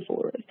happy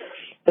for us.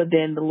 But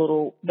then the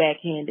little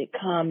backhanded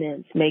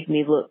comments make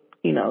me look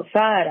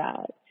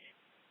side-eyed.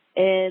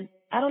 And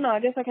I don't know, I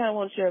guess I kind of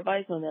want your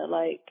advice on that.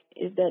 Like,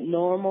 is that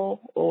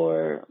normal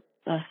or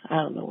I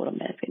don't know what I'm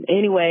asking.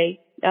 Anyway,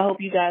 I hope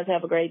you guys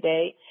have a great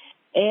day.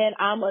 And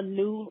I'm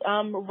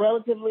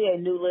relatively a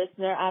new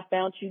listener. I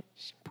found you.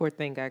 Poor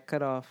thing got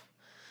cut off.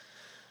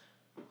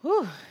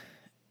 Whew.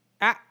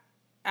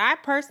 I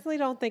personally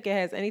don't think it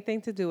has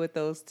anything to do with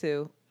those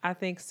two. I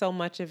think so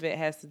much of it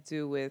has to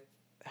do with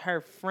her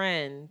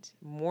friend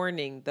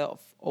mourning the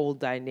old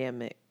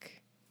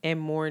dynamic and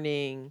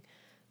mourning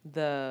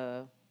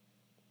the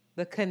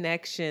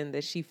connection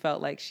that she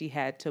felt like she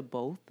had to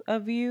both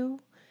of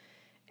you.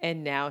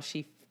 And now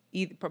she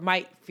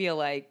might feel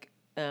like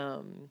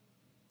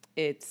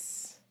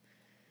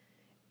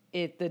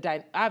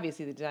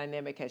obviously the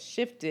dynamic has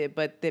shifted,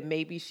 but that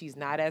maybe she's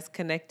not as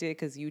connected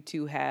because you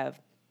two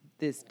have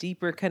this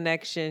deeper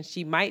connection.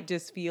 She might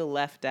just feel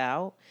left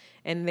out,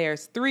 and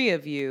there's three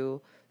of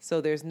you,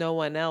 so there's no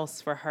one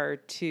else for her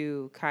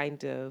to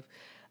kind of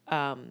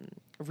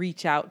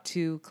reach out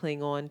to,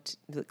 cling on.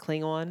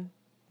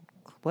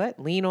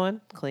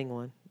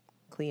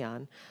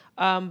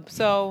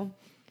 So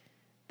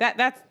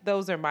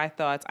those are my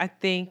thoughts. I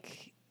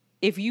think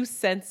if you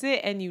sense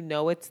it and you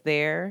know it's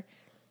there,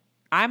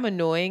 I'm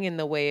annoying in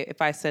the way if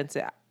I sense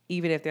it,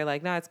 even if they're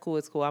like, no, it's cool.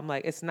 I'm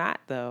like, it's not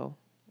though.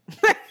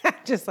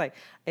 Just like,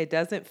 it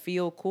doesn't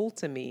feel cool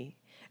to me.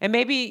 And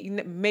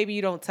maybe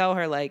you don't tell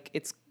her like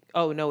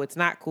oh no, it's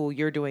not cool.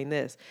 You're doing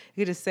this.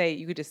 You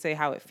could just say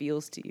how it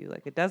feels to you.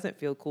 Like, it doesn't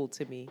feel cool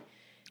to me.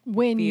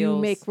 When you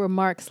make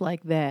remarks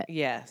like that.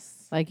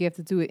 Yes. Like, you have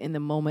to do it in the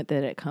moment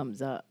that it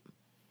comes up.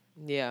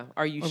 Yeah.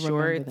 Are you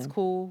sure it's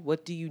cool?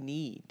 What do you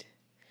need?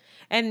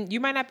 And you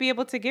might not be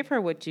able to give her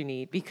what you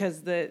need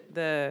because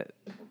the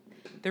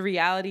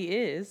reality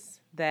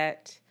is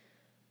that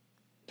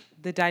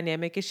the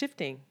dynamic is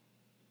shifting.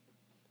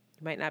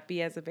 You might not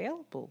be as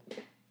available.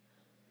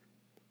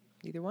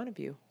 Either one of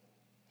you.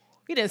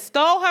 You done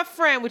stole her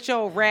friend with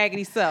your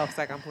raggedy self. It's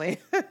like, I'm playing.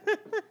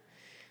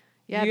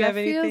 Yeah,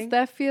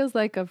 that feels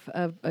like a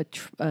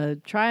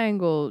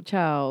triangle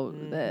child.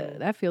 Mm-hmm.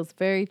 That feels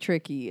very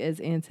tricky, as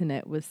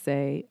Antoinette would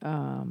say.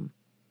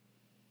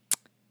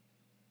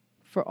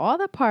 For all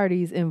the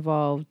parties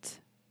involved.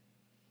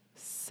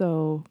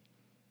 So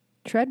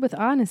tread with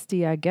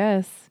honesty, I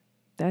guess.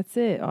 That's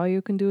it. All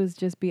you can do is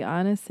just be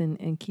honest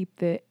and keep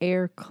the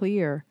air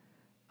clear.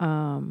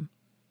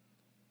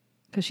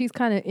 Because she's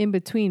kind of in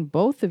between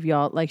both of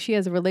y'all. Like, she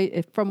has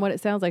from what it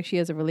sounds like, she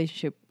has a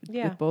relationship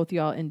with both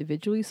y'all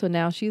individually. So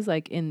now she's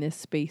like in this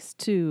space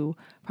too,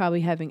 probably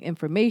having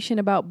information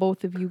about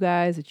both of you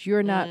guys that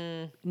you're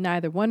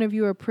neither one of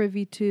you are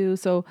privy to.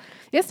 So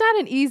it's not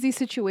an easy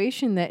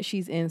situation that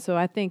she's in. So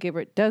I think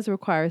it does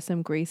require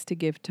some grace to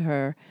give to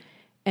her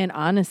and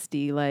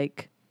honesty.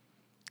 Like,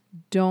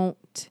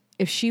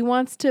 if she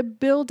wants to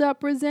build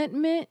up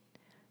resentment,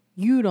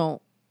 you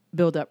don't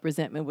build up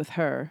resentment with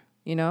her.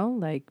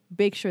 Like,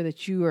 make sure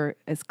that you are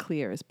as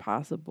clear as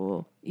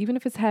possible. Even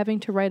if it's having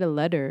to write a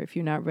letter, if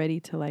you're not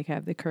ready to like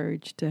have the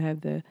courage to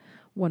have the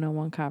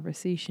one-on-one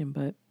conversation,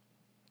 but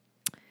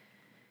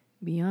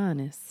be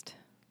honest.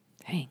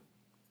 Dang.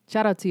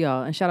 Shout out to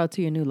y'all and shout out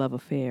to your new love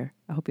affair.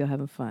 I hope y'all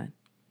having fun.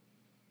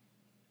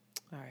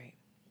 All right.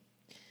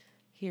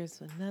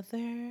 Here's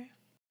another.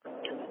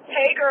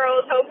 Hey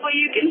girls, hopefully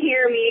you can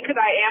hear me because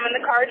I am in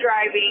the car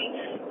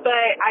driving.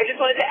 But I just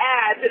wanted to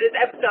add to this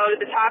episode of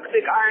the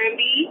Toxic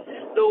R&B,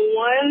 the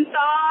one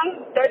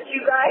song that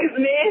you guys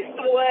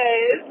missed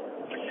was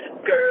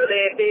Girl,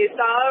 If It's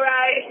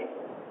Alright,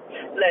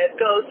 Let's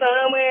Go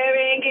Somewhere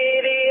and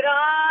Get It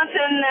On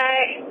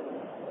Tonight.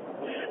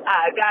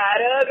 I got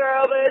a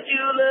girl, but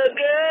you look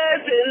good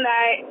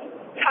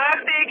tonight.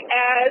 Toxic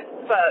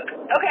as fuck.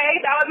 Okay,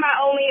 that was my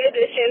only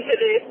addition to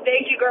this.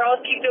 Thank you, girls.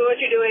 Keep doing what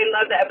you're doing.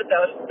 Love the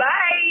episode.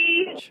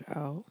 Bye.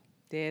 Ciao.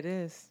 There it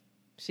is.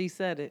 She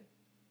said it.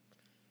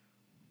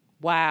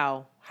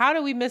 Wow. How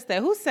did we miss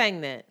that? Who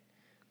sang that?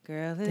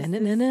 Girl, I don't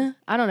know.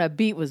 That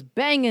beat was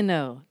banging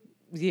though.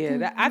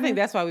 Yeah, I think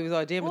that's why we was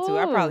all jamming to.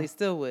 I probably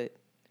still would.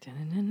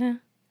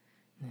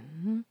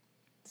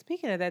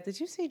 Speaking of that, did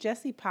you see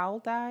Jesse Powell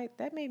died?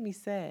 That made me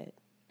sad.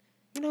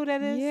 You know who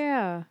that is?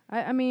 Yeah.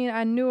 I mean,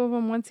 I knew of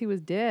him once he was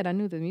dead. I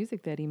knew the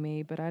music that he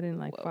made, but I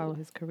didn't follow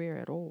his career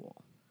at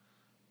all.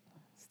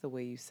 That's the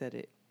way you said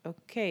it.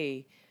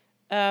 Okay.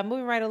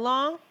 Moving right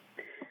along.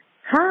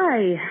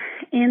 Hi,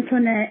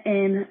 Antoinette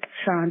and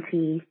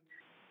Shanti.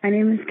 My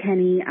name is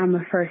Kenny. I'm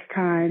a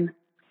first-time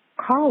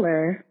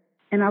caller,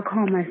 and I'll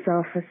call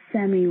myself a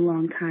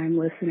semi-long-time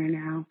listener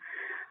now.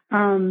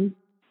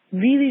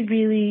 Really,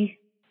 really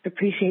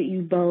appreciate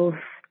you both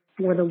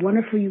for the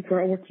wonderful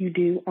work you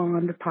do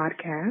on the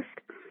podcast.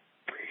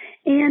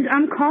 And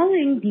I'm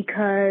calling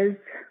because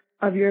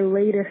of your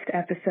latest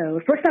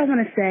episode. First, I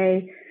want to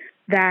say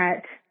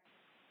that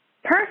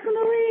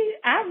personally,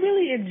 I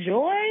really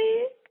enjoy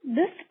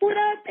this split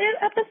up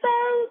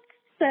episodes,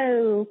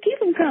 so keep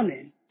them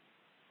coming.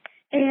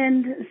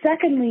 And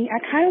secondly, I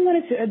kind of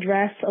wanted to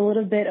address a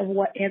little bit of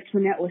what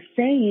Antoinette was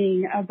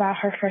saying about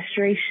her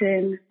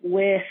frustration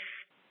with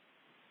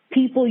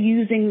people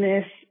using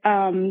this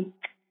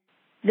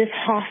this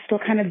hostile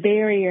kind of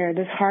barrier,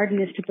 this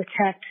hardness to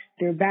protect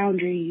their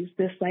boundaries,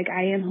 this like,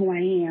 I am who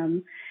I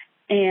am,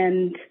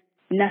 and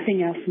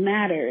nothing else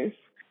matters.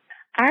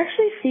 I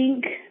actually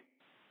think,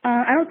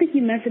 I don't think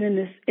you meant it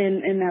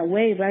in that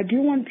way, but I do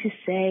want to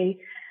say,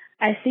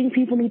 I think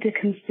people need to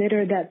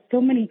consider that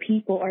so many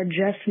people are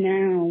just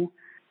now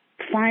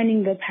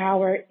finding the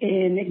power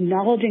in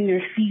acknowledging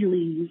their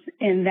feelings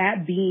and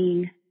that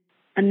being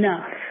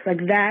enough,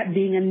 like that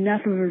being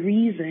enough of a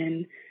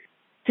reason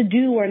to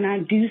do or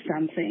not do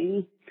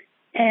something.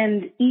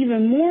 And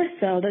even more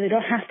so that they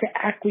don't have to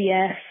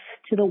acquiesce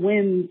to the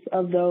whims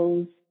of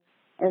those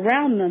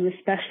around them,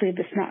 especially if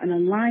it's not in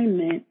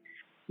alignment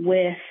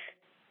with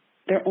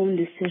their own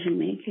decision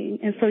making.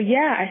 And so,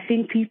 yeah, I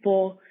think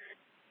people,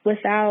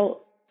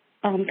 without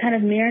kind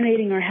of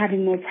marinating or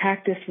having more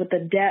practice with the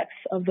depths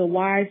of the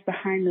whys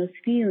behind those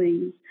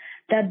feelings,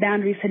 that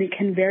boundary setting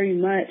can very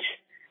much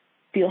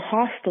feel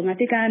hostile. And I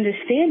think I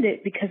understand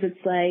it because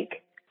it's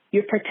like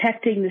you're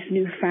protecting this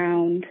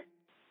newfound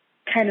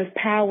kind of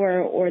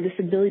power or this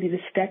ability to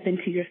step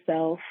into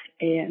yourself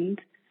and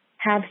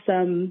have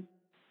some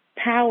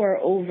power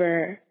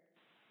over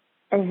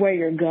where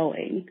you're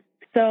going.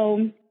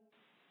 So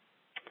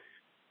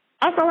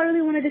that's all I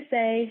really wanted to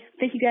say.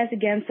 Thank you guys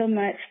again so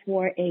much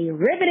for a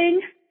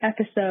riveting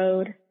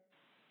episode.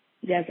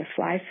 You guys are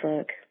fly as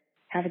fuck.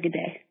 Have a good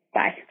day.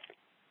 Bye.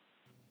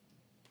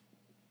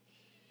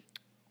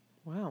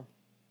 Wow.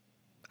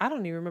 I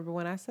don't even remember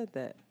when I said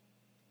that,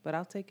 but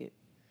I'll take it.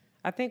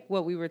 I think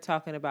what we were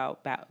talking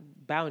about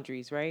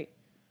boundaries, right?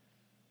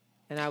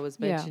 And I was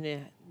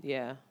mentioning,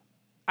 yeah.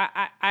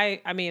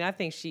 I mean, I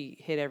think she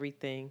hit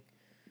everything,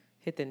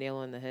 hit the nail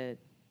on the head.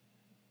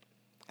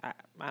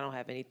 I don't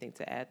have anything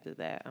to add to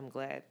that. I'm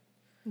glad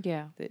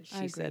that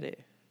she said it,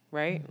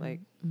 right?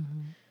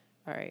 Mm-hmm.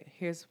 All right,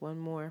 here's one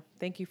more.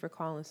 Thank you for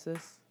calling,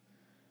 sis.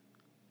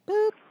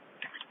 Boop.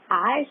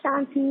 Hi,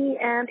 Shanti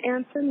and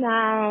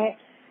Antoinette.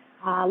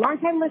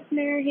 Long-time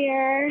listener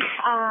here.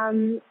 I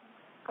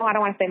don't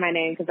want to say my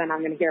name because then I'm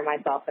going to hear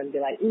myself and be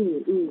like,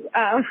 ooh.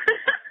 But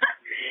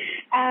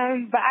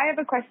I have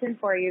a question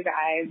for you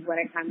guys when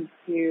it comes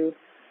to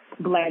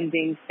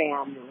blending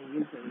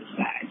families and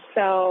such.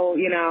 So,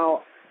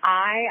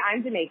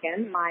 I'm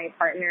Jamaican. My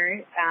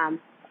partner,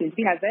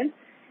 soon-to-be husband,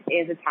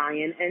 is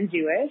Italian and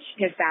Jewish.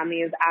 His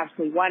family is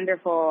absolutely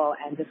wonderful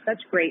and just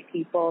such great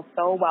people,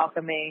 so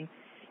welcoming,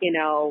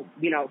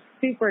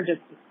 super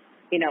just,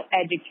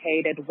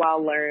 educated,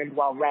 well-learned,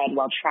 well-read,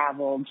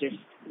 well-traveled, just,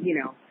 I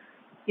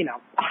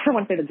don't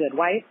want to say the good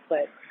wife,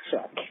 but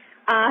sure.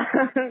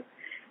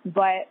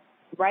 But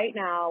right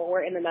now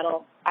we're in the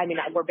middle.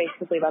 We're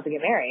basically about to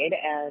get married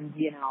and,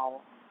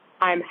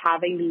 I'm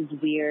having these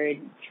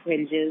weird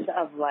twinges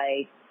of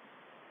like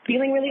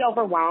feeling really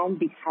overwhelmed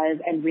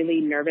and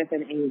really nervous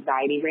and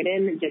anxiety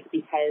ridden just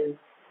because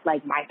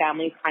like my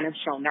family's kind of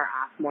shown their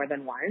ass more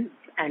than once.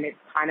 And it's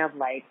kind of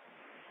like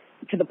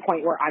to the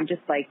point where I'm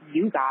just like,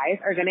 you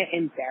guys are going to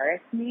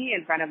embarrass me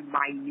in front of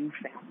my new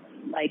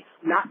family. Like,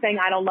 not saying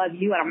I don't love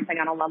you and I'm saying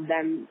I don't love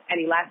them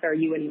any less or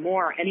you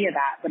anymore or any of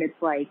that, but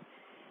it's like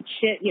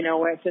shit,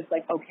 where it's just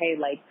like, okay,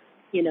 like,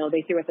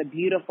 they threw us a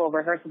beautiful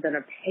rehearsal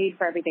dinner, paid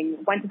for everything,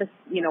 went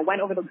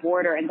over the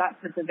border and got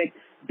specific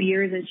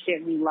beers and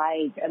shit we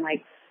liked and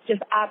like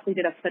just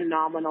absolutely did a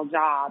phenomenal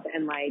job.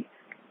 And like,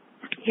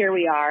 here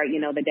we are,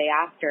 the day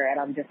after and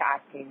I'm just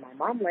asking my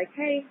mom like,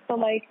 hey, so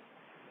like,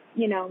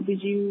 what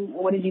did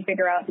you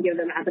figure out to give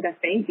them as a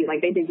thank you? Like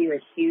they did you a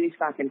huge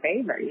fucking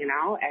favor,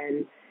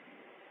 and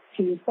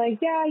she was like,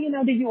 yeah,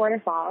 did you order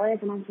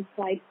flowers? And I'm just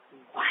like,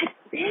 what,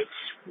 bitch?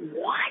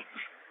 What?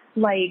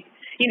 Like,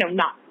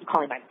 not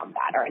calling my mom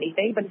that or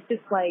anything, but it's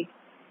just like,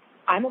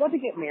 I'm about to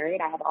get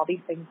married. I have all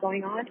these things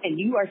going on, and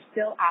you are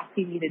still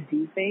asking me to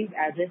do things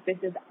as if this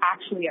is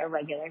actually a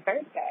regular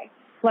Thursday.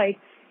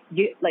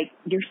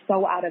 You're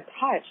so out of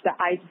touch that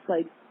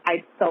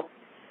so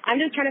I'm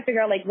just trying to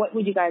figure out, like, what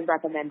would you guys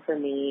recommend for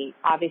me?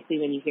 Obviously,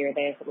 when you hear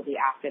this, it will be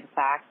after the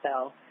fact,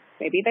 so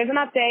maybe there's an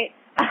update.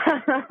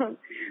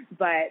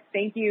 But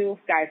thank you,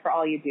 guys, for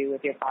all you do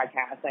with your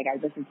podcast. Like, I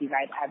listen to you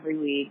guys every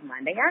week,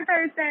 Monday and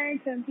Thursday,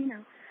 because,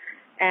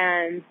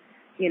 and,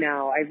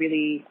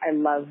 I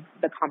love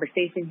the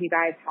conversations you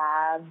guys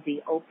have,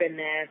 the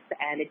openness,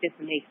 and it just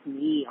makes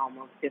me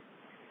almost just,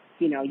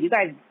 you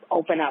guys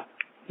open up,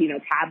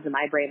 tabs in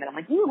my brain that I'm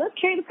like, ooh, let's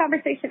carry the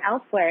conversation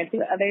elsewhere and see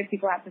what other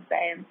people have to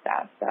say and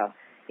stuff. So,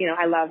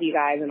 I love you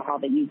guys and all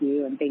that you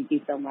do, and thank you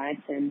so much.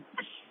 And,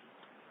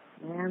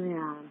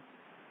 yeah.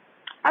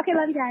 Okay,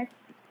 love you guys.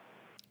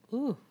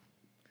 Ooh.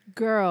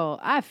 Girl,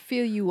 I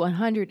feel you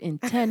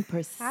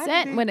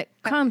 110% when it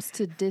comes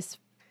to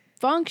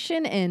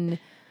dysfunction and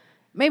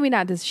maybe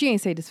not this. She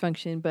ain't say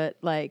dysfunction, but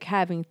like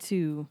having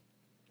to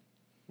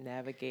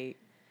navigate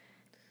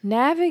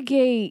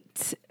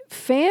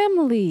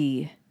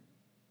family.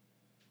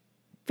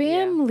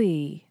 Yeah.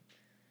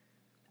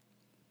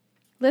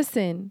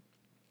 Listen,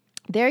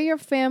 they're your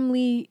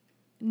family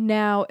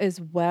now as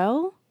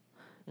well.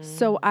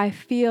 So I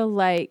feel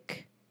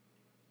like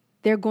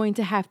they're going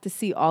to have to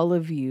see all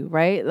of you,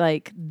 right?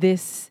 Like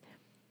this,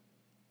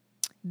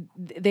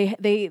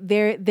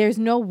 there's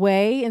no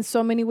way in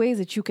so many ways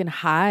that you can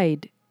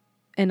hide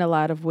in a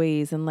lot of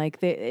ways. And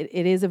like it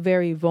is a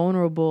very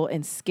vulnerable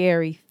and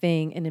scary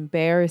thing, an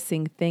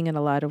embarrassing thing in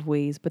a lot of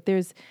ways. But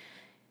there's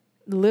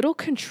little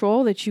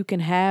control that you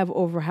can have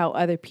over how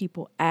other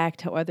people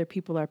act, how other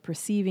people are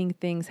perceiving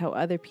things, how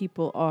other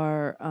people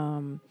are,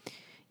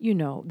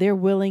 their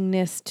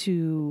willingness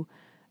to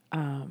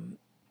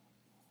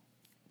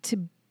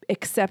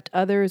accept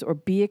others or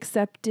be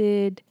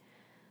accepted.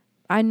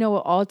 I know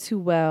it all too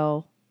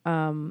well.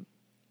 And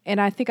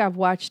I think I've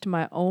watched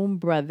my own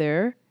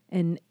brother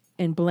and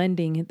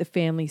blending the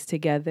families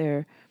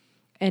together.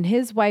 And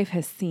his wife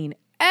has seen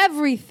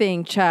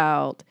everything,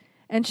 child.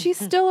 And she's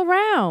still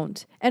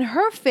around. And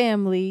her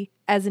family,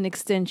 as an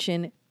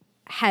extension,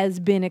 has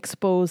been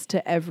exposed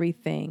to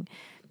everything.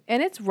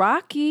 And it's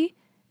rocky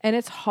and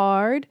it's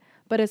hard,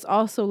 but it's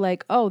also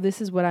like, oh, this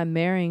is what I'm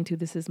marrying to.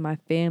 This is my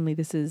family.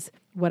 This is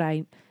what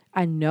I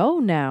know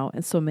now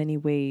in so many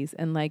ways.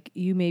 And like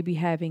you may be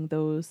having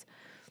those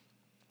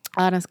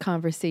honest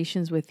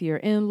conversations with your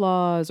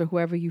in-laws or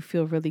whoever you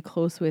feel really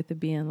close with and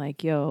being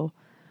like, yo,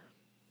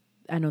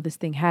 I know this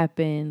thing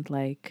happened.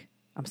 Like,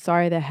 I'm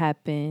sorry that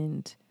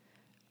happened.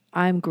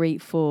 I'm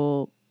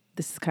grateful.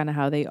 This is kind of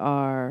how they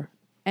are.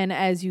 And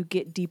as you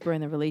get deeper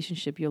in the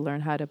relationship, you'll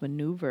learn how to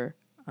maneuver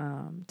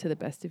to the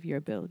best of your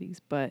abilities.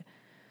 But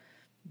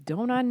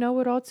don't I know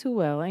it all too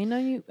well? I know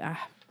you.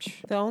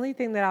 The only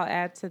thing that I'll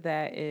add to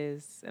that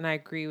is, and I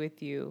agree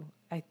with you,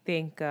 I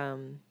think a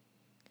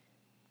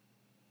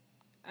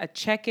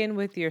check-in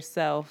with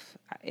yourself.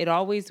 It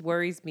always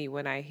worries me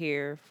when I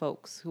hear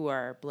folks who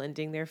are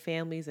blending their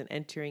families and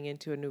entering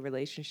into a new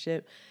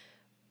relationship.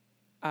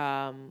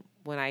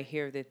 When I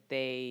hear that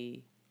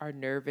they are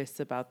nervous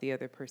about the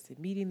other person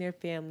meeting their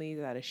families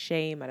out of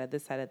shame, out of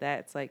this, out of that.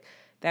 It's like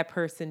that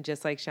person,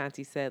 just like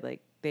Shanti said,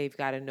 like they've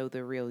got to know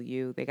the real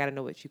you. They got to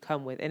know what you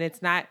come with. And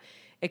it's not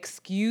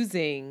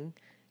excusing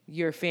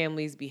your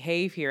family's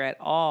behavior at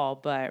all,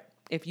 but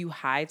if you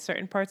hide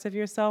certain parts of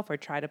yourself or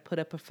try to put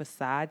up a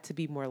facade to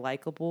be more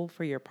likable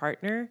for your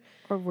partner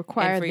or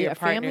require their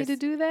family to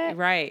do that,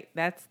 right?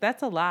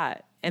 That's a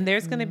lot. And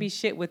there's going to be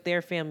shit with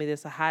their family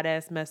that's a hot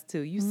ass mess too.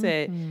 You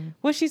said,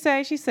 what'd she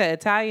say? She said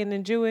Italian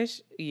and Jewish.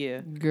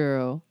 Yeah,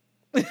 girl.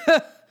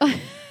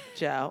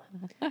 Ciao.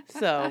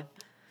 So,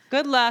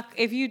 good luck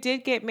if you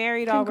did get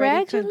married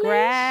already.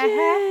 Congrats.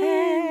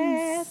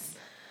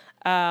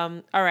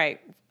 All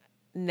right.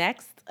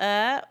 Next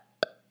up.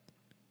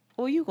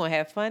 Oh, you gonna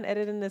have fun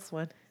editing this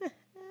one.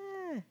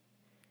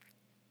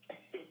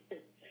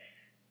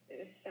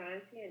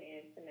 Shanti and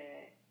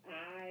Antoinette,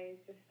 I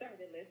just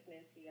started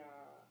listening to y'all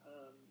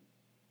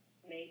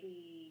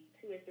maybe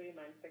 2 or 3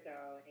 months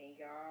ago, and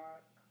y'all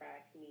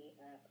cracked me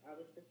up. I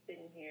was just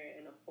sitting here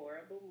in a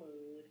horrible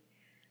mood,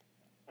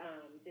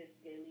 just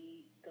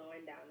really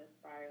going down a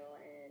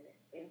spiral, and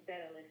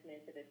instead of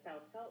listening to the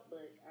self-help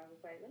book, I was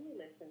like, let me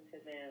listen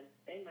to them.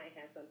 They might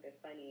have something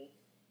funny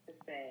to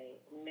say.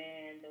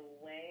 Man, the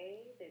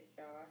way that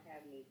y'all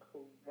have me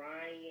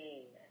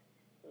crying,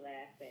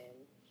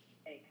 laughing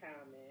at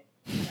Common.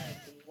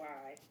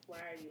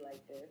 Why are you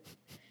like this?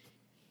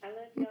 I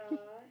love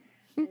y'all,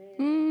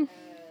 and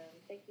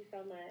thank you so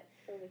much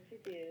for what you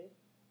do.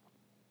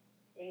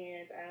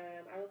 And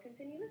I will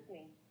continue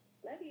listening.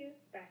 Love you.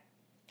 Bye.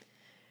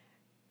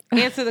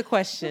 Answer the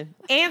question.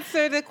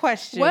 Answer the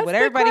question. What's what the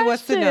everybody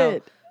wants to know.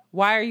 question?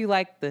 Why are you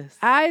like this?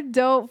 I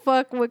don't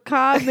fuck with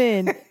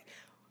Common.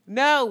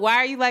 No, why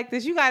are you like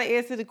this? You got to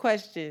answer the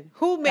question.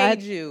 Who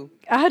made you?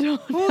 I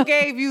don't know. Who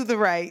gave you the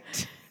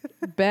right?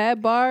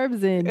 Bad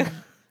Barbs and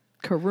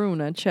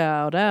Karuna,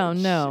 child. I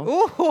don't know.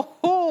 Ooh,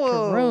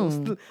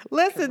 Karun.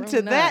 Listen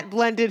to Karuna. that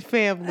blended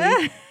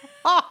family.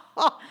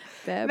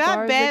 Bad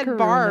Not Barbs Bad and Karuna.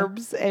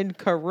 Barbs and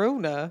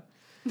Karuna.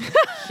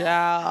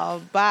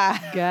 Child, bye.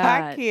 God.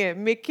 I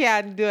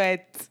can't do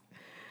it.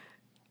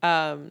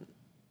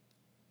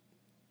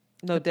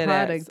 No, The dead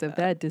product ass. of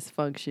that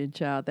dysfunction,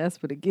 child.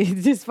 That's what it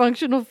gives.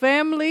 Dysfunctional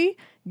family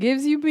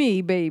gives you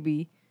me,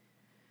 baby.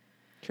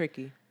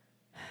 Tricky.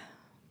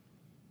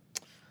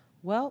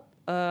 Well,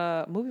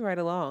 moving right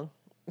along.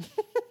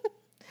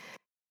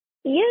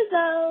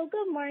 Yuzo,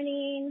 good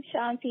morning,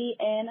 Shanti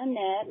and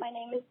Annette. My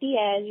name is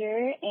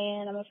Deazure,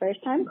 and I'm a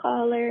first-time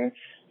caller.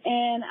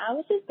 And I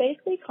was just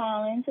basically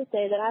calling to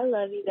say that I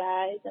love you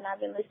guys, and I've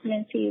been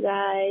listening to you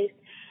guys.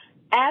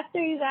 After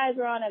you guys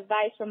were on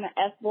advice from an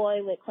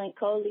F-boy with Clint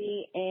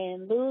Coley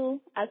and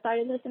Lou, I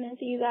started listening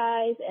to you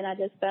guys, and I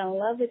just fell in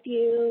love with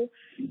you.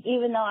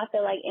 Even though I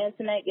feel like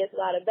internet gets a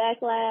lot of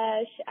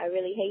backlash, I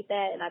really hate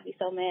that, and I'd be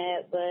so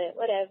mad, but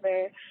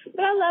whatever.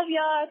 But I love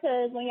y'all,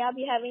 because when y'all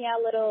be having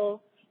y'all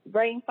little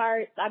brain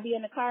farts, I be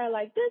in the car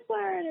like this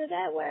word or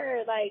that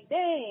word, like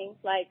dang,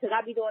 like because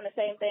I be doing the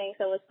same thing,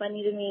 so it's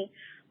funny to me.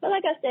 But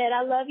like I said,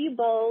 I love you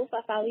both.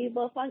 I follow you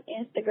both on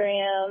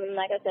Instagram. And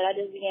like I said, I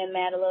just began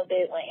mad a little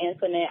bit when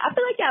Antoinette. I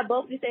feel like y'all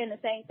both be saying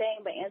the same thing,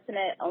 but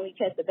Antoinette only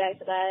catch the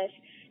backlash.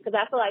 Because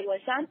I feel like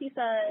when Shanti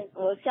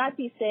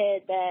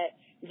said that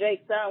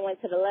Drake's son went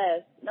to the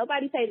left,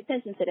 nobody paid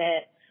attention to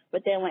that.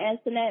 But then when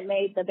Antoinette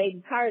made the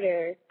Baby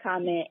Carter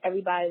comment,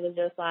 everybody was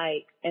just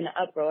like in an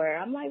uproar.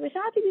 I'm like, but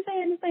Shanti be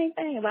saying the same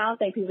thing. But I don't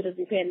think people just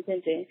be paying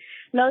attention.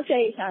 No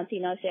shade,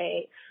 Shanti, no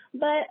shade.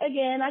 But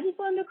again, I just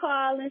wanted to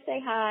call and say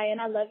hi,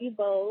 and I love you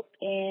both.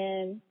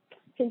 And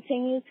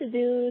continue to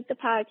do the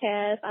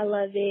podcast. I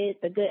love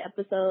it. The good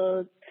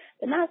episodes,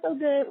 the not so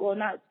good, well,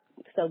 not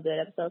so good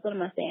episodes. What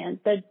am I saying?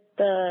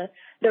 The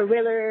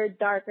realer,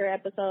 darker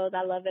episodes.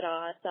 I love it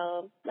all.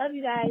 So love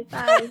you guys.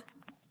 Bye.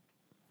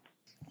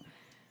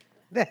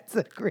 That's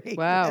a great.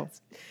 Wow.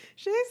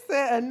 She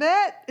said,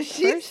 Annette.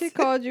 First she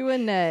called you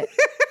Annette.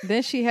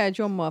 Then she had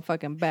your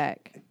motherfucking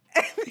back.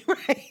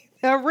 Right.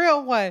 A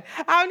real one.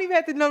 I don't even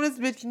have to know this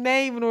bitch's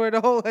name in order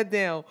to hold her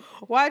down.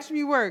 Watch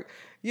me work.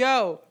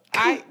 Yo,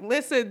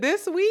 listen,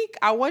 this week,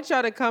 I want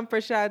y'all to come for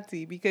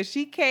Shanti because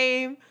she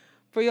came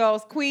for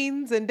y'all's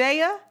Queen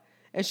Zendaya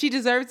and she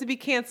deserves to be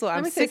canceled.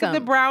 I'm sick of the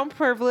brown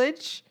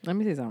privilege. Let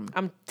me say something.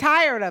 I'm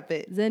tired of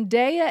it.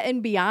 Zendaya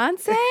and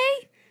Beyonce?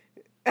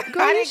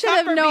 Girl, you should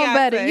have known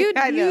better.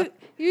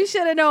 You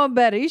should have known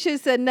better. You should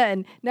have said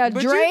nothing. Now,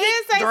 but Drake, you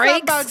did say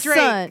something about Drake.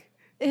 Son,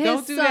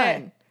 don't do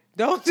that.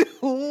 Don't do.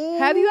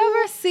 Have you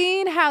ever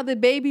seen how the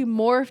baby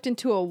morphed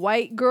into a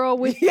white girl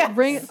with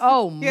ring?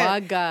 Oh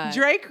my God.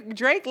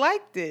 Drake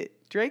liked it.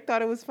 Drake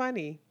thought it was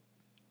funny.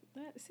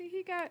 See,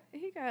 he got.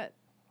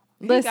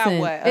 Listen, got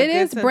what? It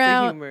is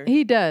brown.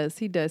 He does.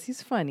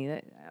 He's funny.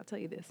 I'll tell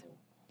you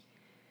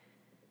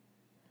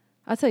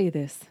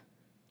this.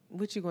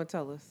 What you gonna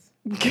tell us?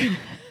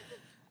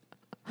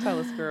 Tell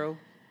us, girl.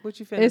 What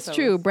you finna It's tell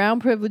true. us? Brown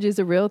privilege is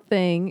a real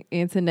thing,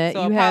 Internet.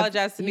 So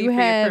apologize to me for your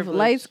privilege. You have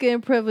light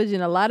skin privilege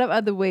in a lot of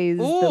other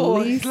ways.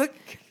 Ooh,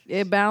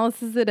 it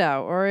balances it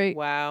out. All right.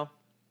 Wow.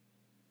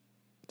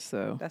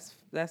 So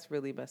that's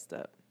really messed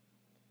up.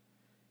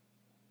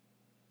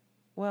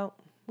 Well,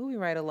 moving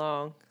right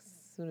along.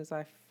 As soon as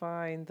I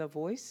find the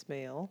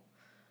voicemail,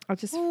 I'll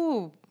just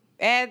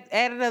add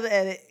another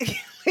edit.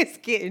 It's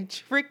getting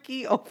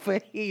tricky over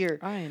here.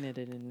 I ain't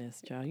editing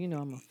this, y'all. You know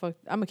I'm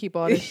gonna keep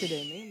all this shit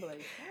in.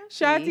 Like,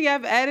 Shanti,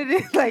 I've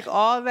edited like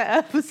all the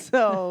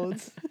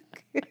episodes.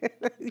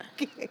 You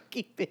can't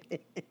keep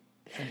it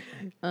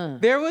in.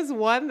 There was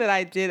one that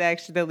I did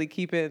accidentally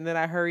keep it, and then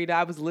I hurried.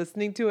 I was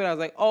listening to it. I was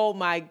like, "Oh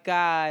my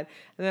God!"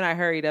 And then I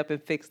hurried up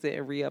and fixed it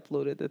and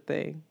re-uploaded the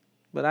thing.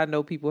 But I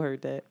know people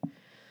heard that.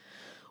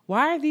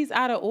 Why are these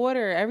out of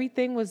order?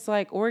 Everything was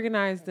like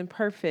organized and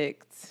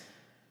perfect.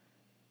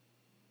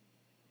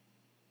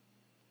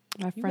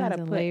 My you friends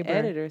gotta in put labor.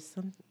 edit or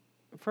something.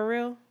 For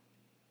real?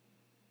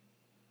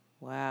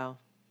 Wow.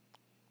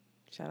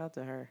 Shout out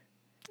to her.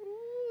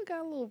 Ooh, got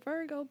a little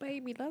Virgo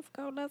baby. Let's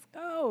go.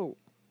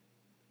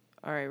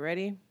 All right,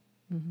 ready?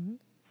 Mm-hmm.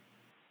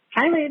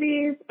 Hi,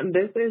 ladies.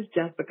 This is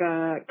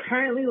Jessica,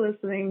 currently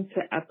listening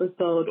to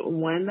episode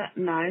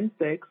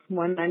 196.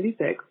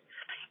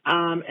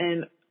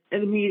 And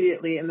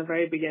immediately in the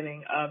very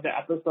beginning of the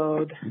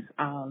episode,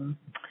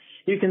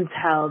 you can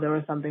tell there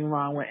was something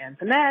wrong with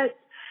Antoinette.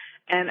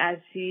 And as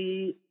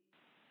she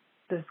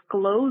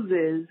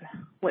discloses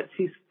what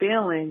she's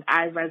feeling,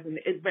 it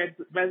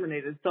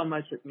resonated so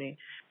much with me.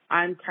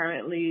 I'm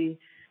currently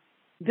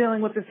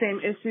dealing with the same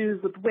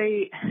issues with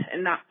weight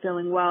and not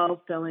feeling well,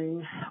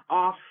 feeling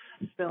off,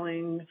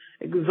 feeling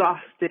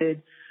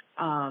exhausted,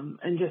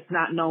 and just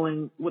not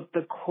knowing what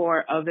the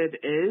core of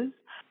it is.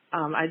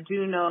 I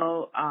do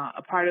know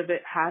a part of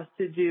it has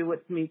to do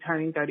with me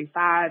turning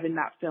 35 and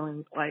not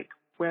feeling like,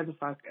 where the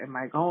fuck am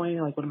I going?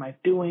 Like, what am I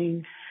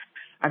doing?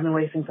 I've been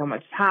wasting so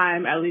much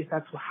time. At least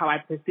that's how I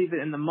perceive it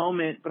in the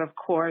moment. But of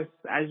course,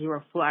 as you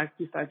reflect,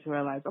 you start to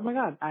realize, oh my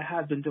God, I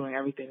have been doing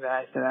everything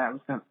that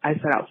I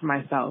set out for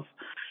myself.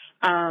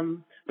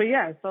 But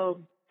yeah,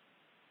 so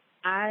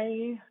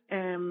I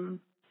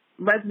am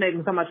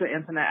resonating so much with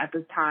Antoinette at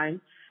this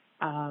time,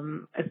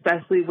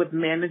 especially with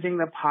managing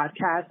the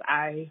podcast.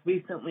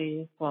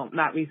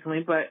 Not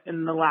recently, but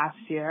in the last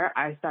year,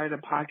 I started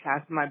a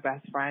podcast with my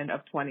best friend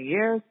of 20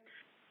 years.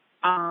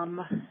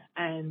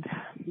 And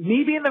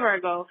me being the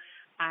Virgo,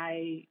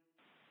 I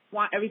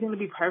want everything to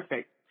be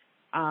perfect.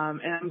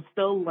 And I'm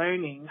still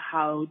learning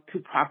how to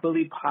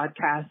properly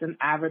podcast and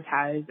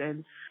advertise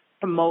and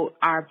promote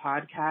our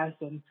podcast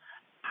and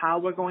how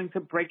we're going to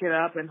break it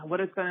up and what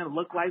it's going to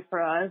look like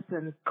for us.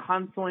 And it's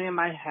constantly in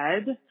my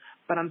head.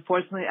 But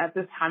unfortunately, at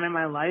this time in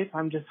my life,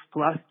 I'm just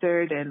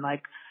flustered and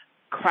like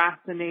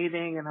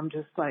procrastinating, and I'm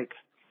just like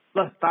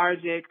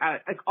lethargic.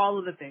 All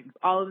of the things.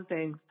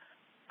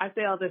 I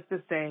say all this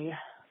to say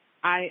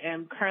I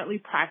am currently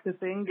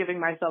practicing giving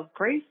myself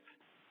grace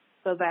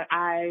so that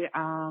I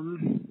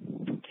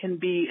can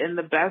be in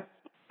the best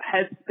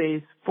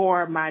headspace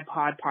for my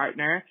pod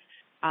partner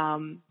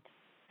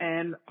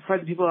and for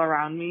the people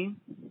around me.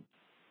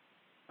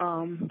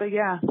 But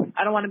yeah,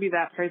 I don't want to be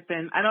that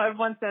person. I know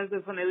everyone says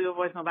this when they leave a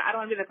voicemail, but I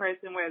don't want to be the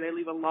person where they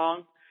leave a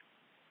long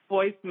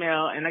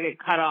voicemail and I get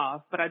cut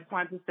off. But I just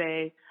wanted to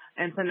say,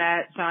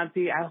 Antoinette,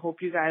 Shanti, I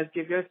hope you guys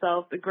give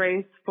yourself the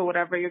grace for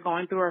whatever you're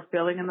going through or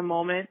feeling in the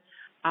moment.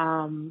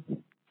 And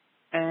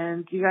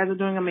you guys are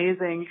doing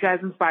amazing. You guys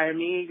inspire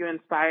me. You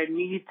inspired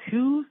me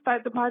to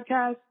start the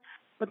podcast.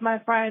 with my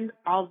friend,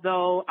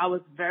 although I was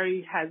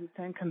very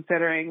hesitant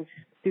considering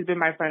she's been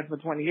my friend for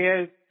 20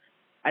 years.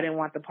 I didn't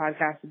want the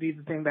podcast to be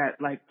the thing that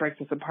like breaks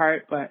us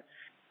apart, but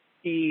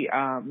she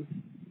allows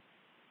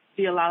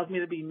me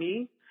to be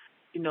me.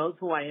 She knows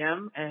who I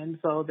am, and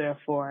so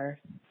therefore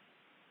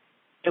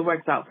it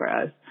works out for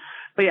us.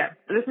 But yeah,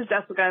 this is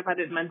Jessica, if I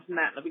didn't mention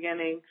that in the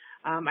beginning.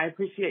 I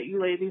appreciate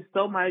you ladies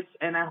so much,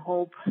 and I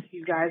hope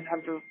you guys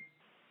have the...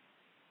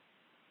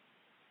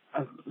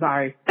 Oh,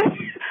 sorry.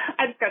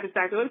 I just got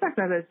distracted. Let's talk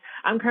about this.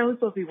 I'm currently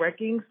supposed to be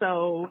working,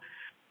 so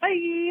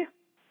bye.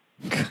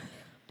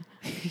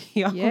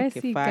 Y'all Yes,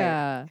 get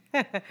fired.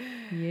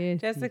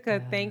 Yes,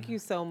 Jessica, thank you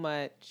so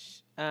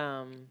much.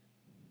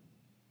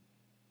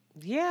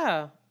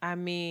 Yeah, I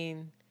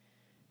mean,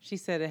 she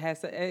said it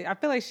has to, I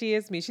feel like she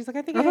is me. She's like,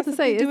 I think I it was has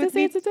about to say, to do is with this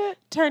me answer to it?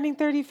 turning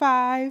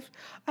 35.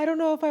 I don't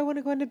know if I want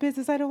to go into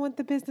business. I don't want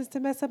the business to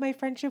mess up my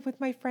friendship with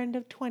my friend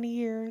of 20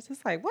 years.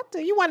 It's like, what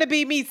do you want to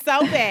be me so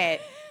bad?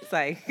 It's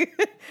like,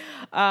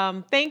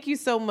 thank you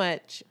so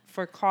much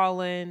for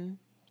calling.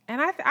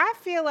 And I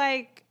feel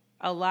like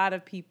a lot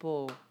of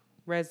people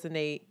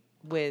resonate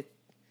with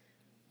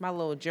my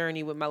little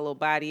journey with my little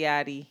body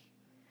yaddy.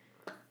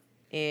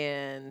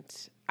 And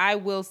I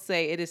will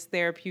say it is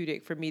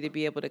therapeutic for me to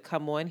be able to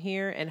come on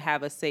here and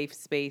have a safe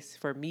space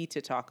for me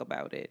to talk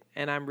about it.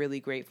 And I'm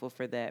really grateful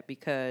for that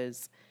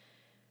because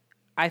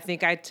I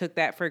think I took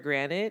that for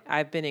granted.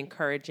 I've been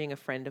encouraging a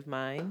friend of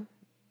mine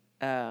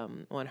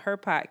on her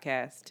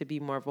podcast to be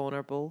more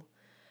vulnerable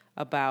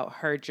about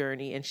her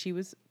journey. And she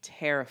was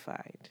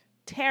terrified.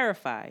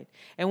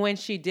 And when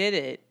she did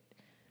it,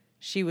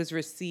 she was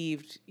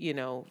received,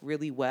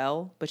 really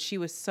well. But she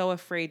was so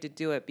afraid to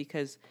do it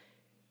because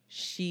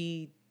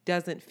she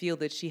doesn't feel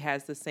that she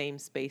has the same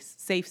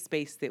safe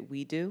space that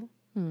we do.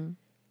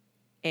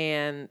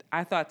 And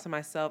I thought to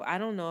myself, I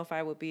don't know if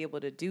I would be able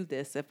to do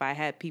this if I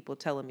had people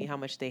telling me how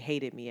much they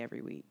hated me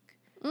every week.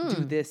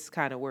 Do this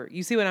kind of work.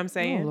 You see what I'm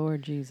saying? Oh,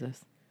 Lord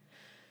Jesus.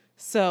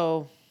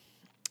 So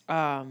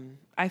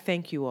I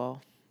thank you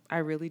all. I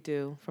really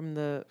do. From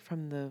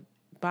the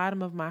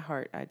bottom of my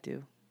heart, I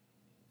do.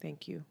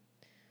 Thank you.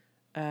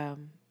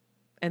 And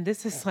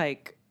this is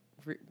like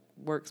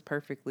works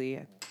perfectly,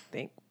 I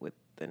think, with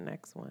the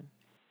next one.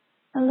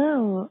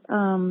 Hello.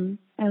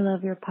 I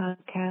love your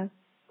podcast.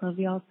 Love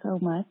y'all so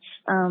much.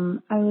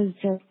 I was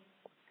just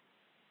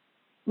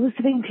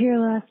listening to your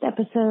last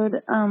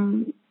episode,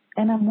 and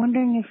I'm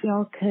wondering if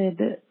y'all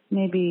could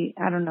maybe,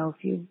 I don't know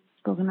if you've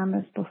spoken on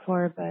this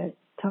before, but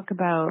talk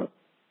about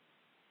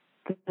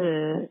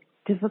the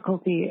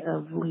difficulty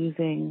of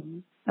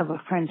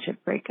a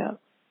friendship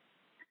breakup.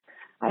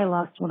 I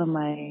lost one of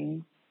my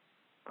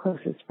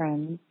closest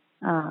friends,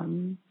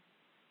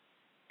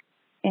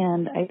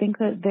 and I think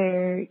that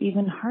they're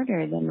even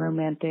harder than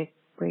romantic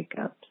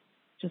breakups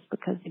just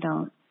because you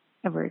don't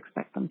ever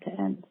expect them to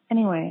end.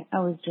 Anyway, I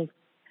was just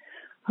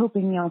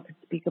hoping y'all could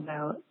speak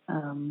about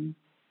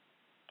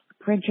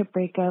friendship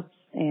breakups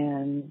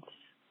and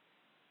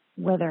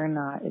whether or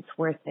not it's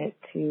worth it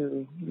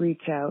to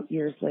reach out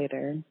years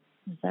later,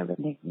 as I've been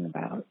thinking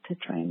about, to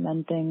try and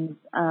mend things.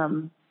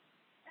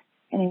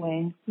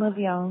 Anyway, love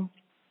y'all.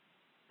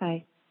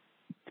 Bye.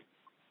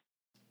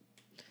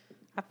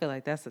 I feel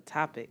like that's a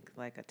topic,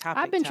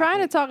 I've been trying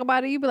to talk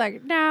about it. You be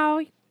like,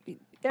 no.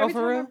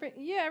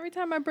 Every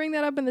time I bring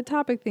that up in the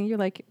topic thing, you're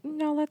like,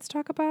 no, let's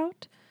talk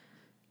about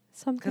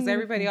something. Because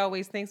everybody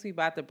always thinks we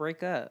about to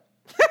break up.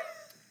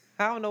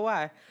 I don't know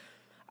why.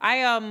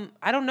 I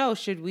don't know.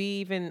 Should we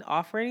even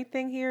offer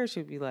anything here? Or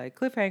should we like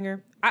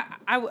cliffhanger?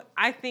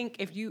 I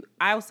think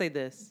I'll say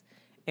this,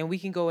 and we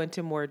can go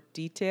into more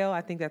detail.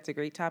 I think that's a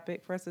great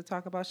topic for us to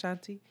talk about,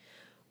 Shanti.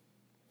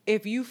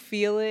 If you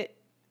feel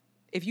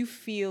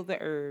the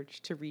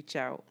urge to reach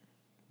out,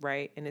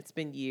 right? And it's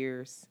been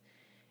years.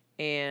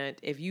 And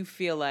if you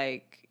feel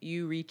like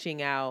you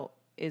reaching out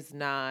is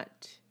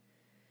not,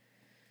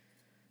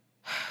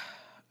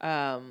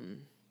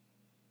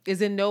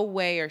 is in no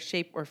way or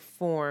shape or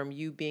form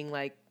you being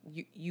like,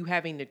 you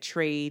having to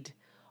trade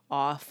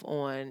off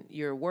on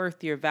your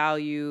worth, your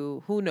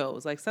value, who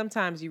knows? Like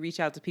sometimes you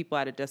reach out to people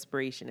out of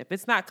desperation. If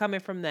it's not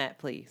coming from that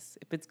place,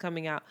 if it's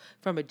coming out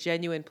from a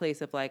genuine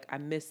place of like, I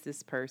miss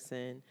this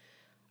person,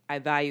 I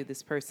value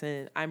this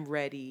person, I'm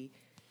ready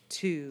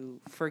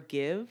to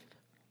forgive.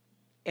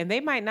 And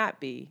they might not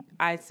be.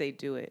 I'd say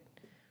do it.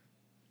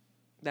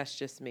 That's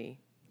just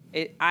me.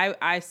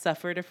 I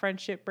suffered a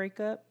friendship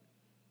breakup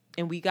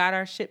and we got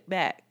our shit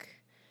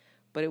back.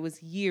 But it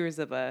was years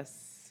of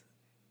us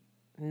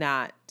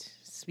not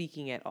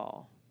speaking at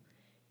all.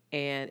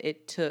 And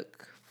it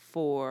took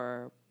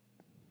for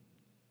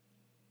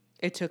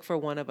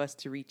one of us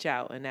to reach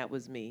out, and that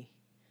was me.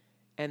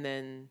 And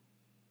then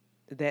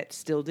that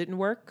still didn't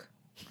work.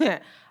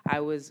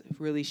 I was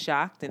really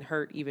shocked and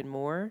hurt even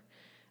more.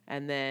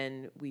 And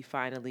then we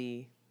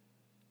finally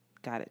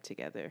got it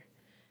together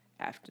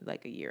after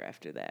like a year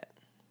after that.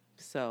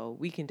 So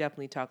we can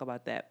definitely talk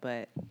about that,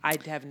 but I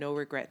have no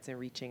regrets in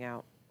reaching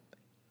out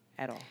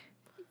at all.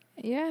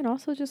 Yeah, and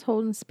also just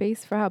holding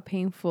space for how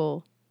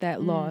painful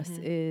that loss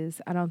is.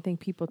 I don't think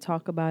people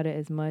talk about it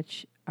as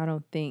much. I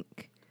don't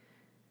think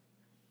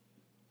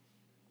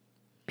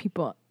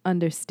people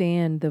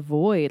understand the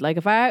void. Like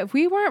if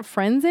we weren't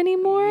friends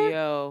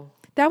anymore,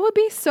 that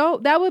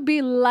would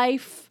be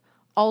life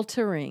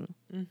altering.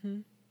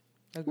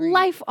 Agreed.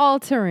 Life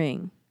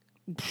altering.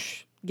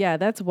 Yeah,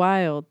 that's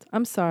wild.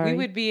 I'm sorry. We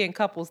would be in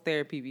couples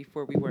therapy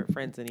before we weren't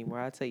friends anymore.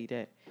 I'll tell you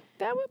that.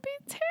 That would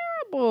be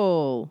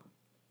terrible.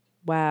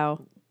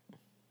 Wow.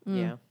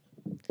 Yeah.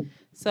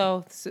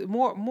 So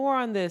more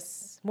on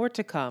this, more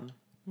to come.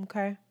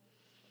 Okay.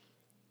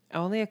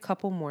 Only a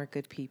couple more,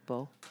 good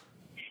people.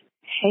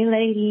 Hey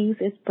ladies,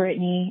 it's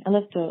Brittany. I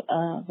left a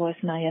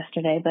voicemail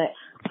yesterday, but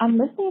I'm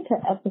listening to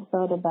an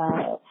episode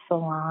about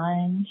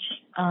Solange.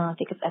 I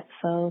think it's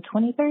episode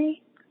 22.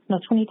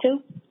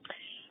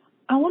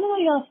 I want to know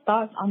y'all's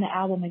thoughts on the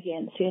album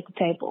again, Sit at the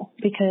Table,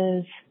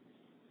 because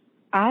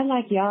I,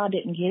 like y'all,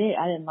 didn't get it.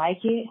 I didn't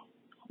like it.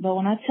 But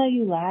when I tell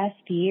you last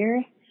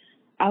year,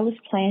 I was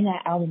playing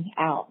that album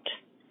out,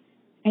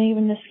 and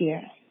even this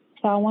year.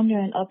 So I wonder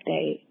an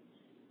update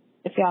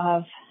if y'all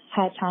have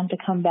had time to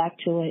come back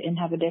to it and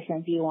have a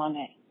different view on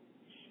it.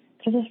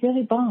 Because it's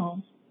really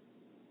bomb.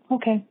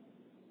 Okay.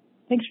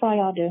 Thanks for all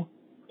y'all do.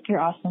 You're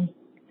awesome.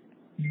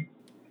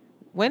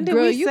 When did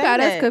Girl, we you say got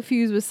that? us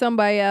confused with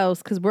somebody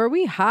else. Because were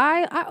we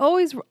high? I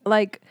always,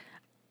 like...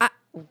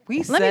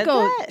 Let me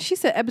go. That? She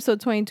said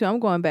episode 22. I'm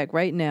going back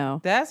right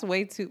now. That's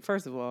way too...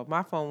 First of all,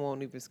 my phone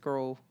won't even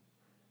scroll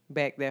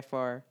back that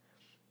far.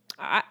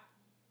 It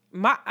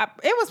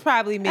was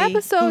probably me.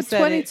 Episode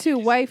 22,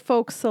 White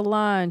Folks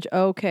Solange.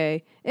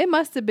 Okay. It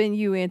must have been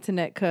you,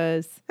 Internet,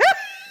 cuz.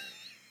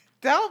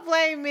 Don't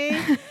blame me.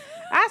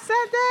 I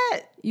said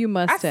that. You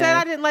must have. I said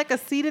I didn't like a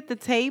seat at the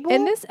table.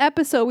 In this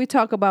episode, we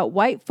talk about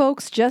white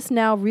folks just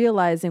now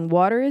realizing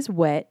water is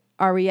wet.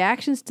 Our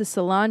reactions to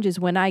Solange's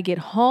When I Get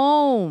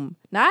Home.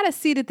 Not a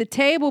seat at the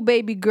table,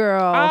 baby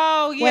girl.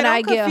 Oh, yeah, when don't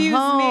I get confuse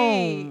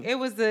home. me. It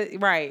was the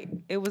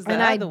And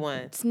other one.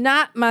 It's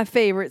not my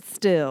favorite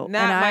still.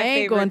 Not and my I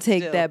ain't going to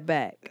take still. that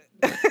back.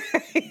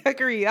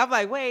 Agreed. I'm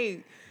like,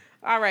 wait.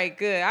 All right,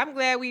 good. I'm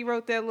glad we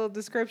wrote that little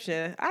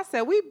description. I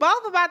said, we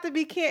both about to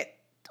be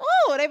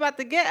they about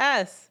to get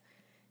us.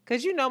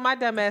 Because you know my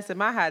dumb ass and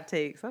my hot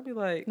takes. I'll be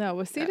like. No,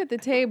 well, seat at the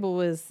table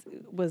was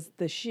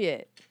the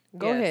shit.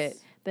 Go Yes. ahead.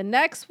 The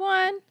next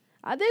one,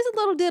 there's a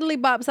little diddly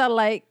bops I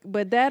like,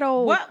 but that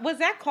old... What was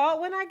that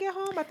called When I Get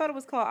Home? I thought it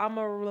was called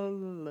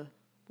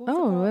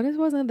Well, this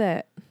wasn't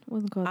that. It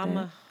wasn't called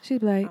that.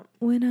 She'd be like,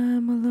 when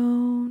I'm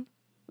alone.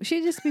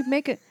 She'd just be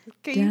making...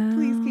 Can you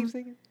please keep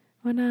singing?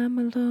 When I'm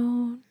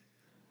alone.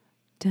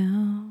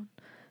 Down.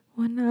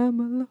 When I'm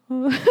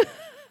alone.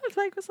 It's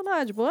like a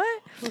Solange, boy.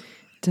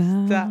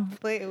 Down. Stop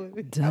playing with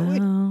me.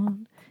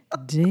 Down.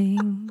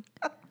 Ding.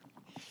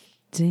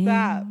 Ding.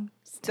 Stop.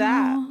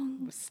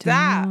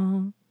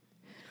 Down,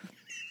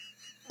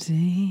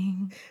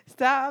 ding.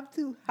 Stop. I'm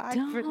too high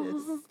for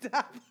this.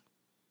 Stop.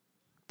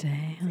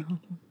 Down.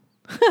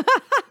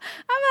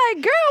 I'm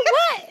like, girl,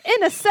 what?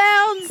 In the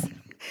sounds.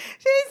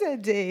 She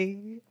said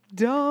ding.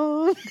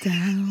 Down.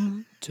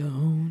 Down. And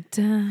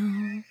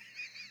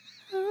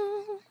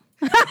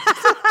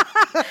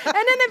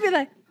then they'd be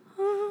like,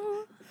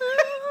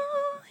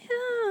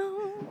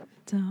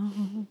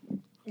 down.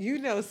 You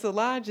know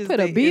Solange is... Put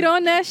a beat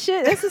on that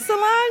shit. It's a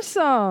Solange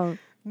song.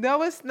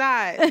 No, it's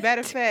not.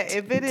 Matter of fact,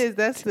 if it is,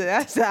 that's the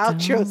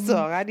outro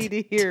song. I need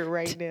to hear it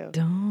right now.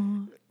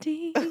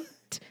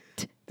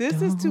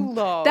 This is too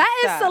long.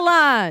 That is Stop.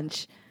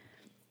 Solange.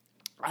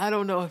 I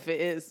don't know if it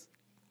is.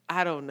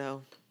 I don't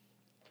know.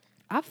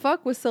 I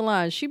fuck with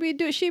Solange. She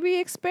be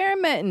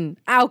experimenting.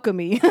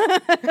 Alchemy.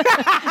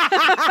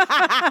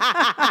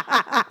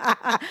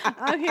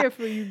 I'm here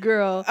for you,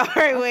 girl. All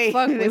right, wait.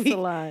 Fuck with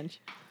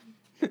Solange.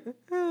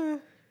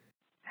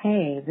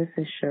 Hey, this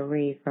is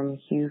Cherie from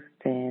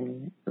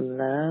Houston.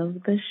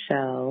 Love the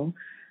show.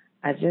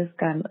 I just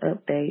got an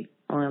update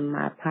on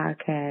my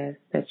podcast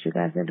that you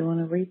guys are doing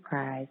a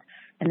reprise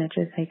and that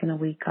you're taking a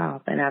week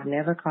off. And I've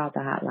never called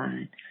the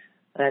hotline,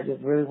 but I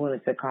just really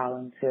wanted to call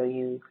and tell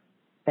you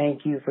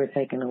thank you for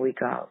taking a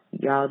week off.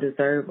 Y'all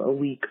deserve a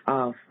week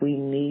off. We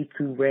need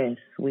to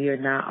rest. We are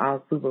not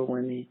all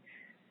superwomen.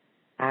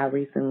 I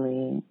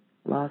recently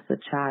lost a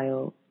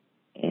child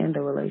and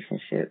a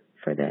relationship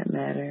for that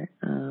matter.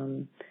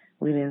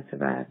 We didn't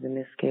survive the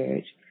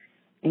miscarriage.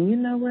 And you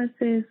know what,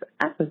 sis?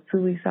 I took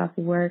 2 weeks off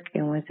of work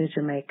and went to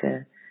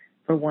Jamaica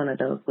for one of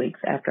those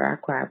weeks after I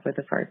cried for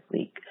the first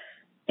week.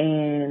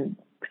 And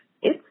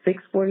it's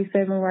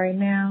 6:47 right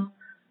now.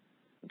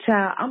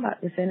 Child, I'm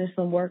about to finish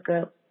some work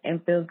up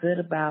and feel good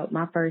about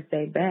my first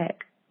day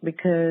back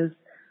because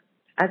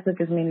I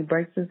took as many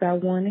breaks as I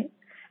wanted.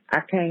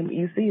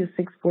 You see, it's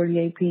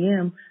 6:48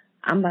 p.m.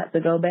 I'm about to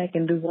go back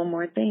and do one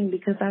more thing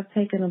because I've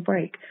taken a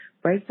break.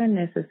 Breaks are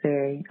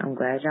necessary. I'm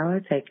glad y'all are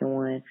taking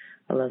one.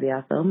 I love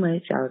y'all so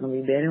much. Y'all are going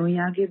to be better when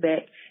y'all get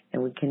back,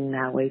 and we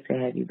cannot wait to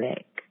have you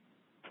back.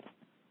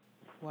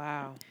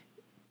 Wow.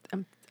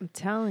 I'm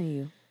telling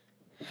you.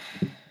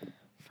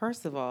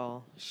 First of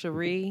all,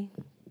 Cherie,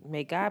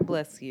 may God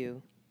bless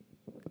you.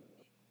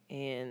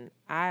 And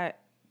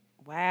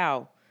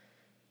wow.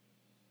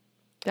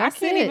 That's I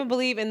can't it. even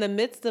believe in the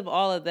midst of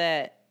all of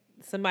that,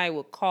 somebody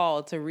would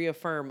call to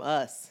reaffirm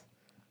us.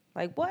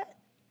 Like, what?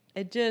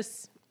 It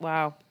just,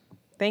 wow.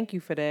 Thank you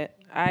for that.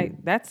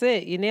 That's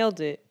it. You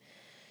nailed it.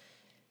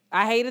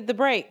 I hated the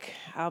break.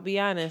 I'll be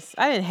honest.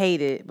 I didn't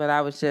hate it, but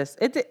I was just,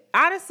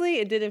 honestly,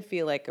 it didn't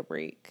feel like a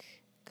break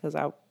because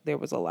there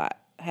was a lot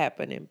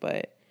happening.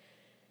 But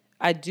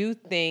I do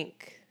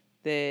think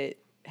that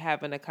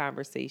having a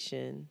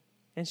conversation,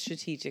 and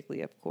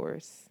strategically, of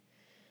course,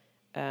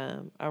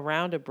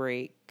 around a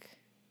break.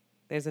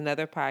 There's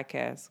another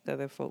podcast,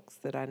 other folks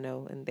that I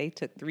know, and they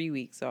took 3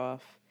 weeks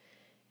off,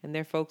 and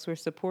their folks were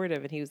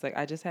supportive. And he was like,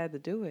 I just had to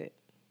do it.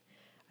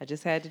 I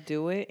just had to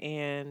do it,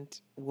 and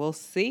we'll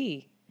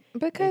see.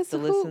 Because the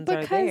listens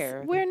are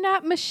there. We're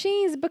not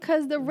machines,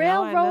 because the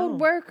railroad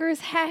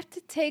workers have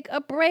to take a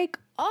break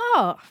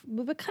off,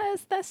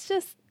 because that's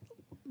just,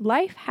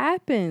 life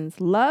happens,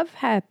 love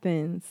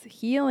happens,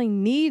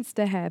 healing needs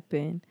to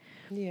happen.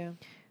 Yeah.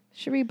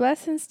 Cherie,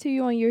 blessings to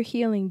you on your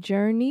healing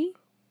journey.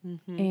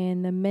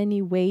 And the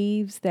many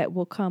waves that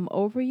will come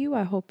over you.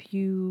 I hope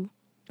you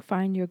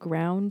find your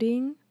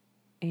grounding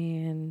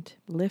and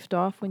lift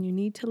off when you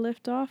need to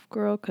lift off,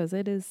 girl, because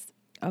it is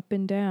up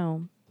and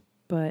down.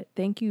 But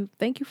thank you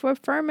for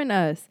affirming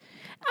us.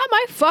 I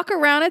might fuck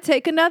around and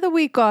take another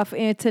week off,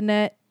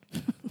 Antoinette.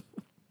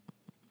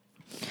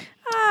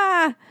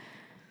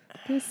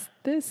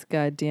 This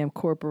goddamn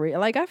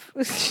corporation. Like,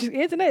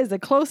 Antoinette is the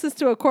closest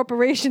to a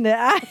corporation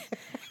that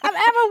I've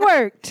ever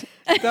worked.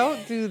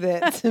 Don't do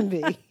that to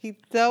me.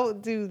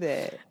 Don't do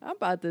that. I'm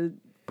about to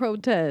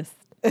protest.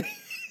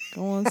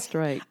 Go on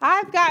strike.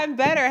 I've gotten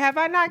better. Have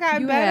I not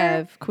gotten better? You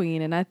have,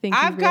 Queen, and I think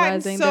I've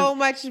gotten so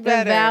much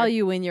better. The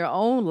value in your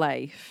own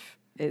life,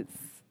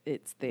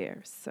 it's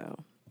there. So,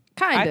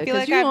 kind of. I feel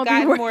like I've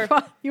gotten more.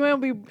 You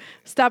won't be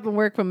stopping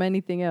work from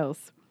anything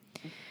else.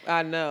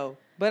 I know.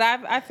 But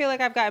I feel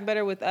like I've gotten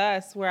better with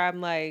us, where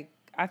I'm like,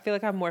 I feel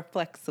like I'm more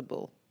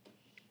flexible.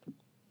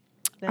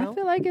 No? I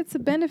feel like it's a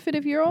benefit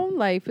of your own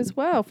life as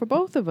well for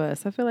both of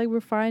us. I feel like we're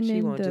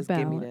finding the balance.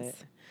 Give me that.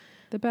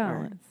 The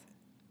balance.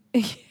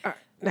 All right.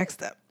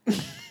 Next up.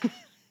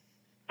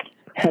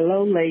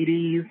 Hello,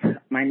 ladies.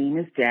 My name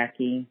is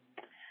Jackie.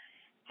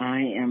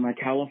 I am a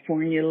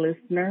California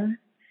listener,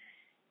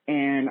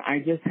 and I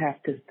just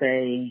have to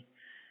say,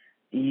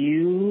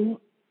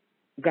 you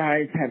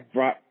guys have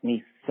brought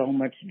me so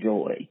much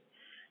joy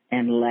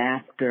and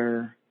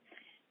laughter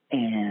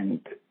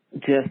and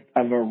just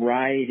a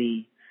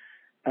variety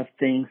of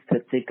things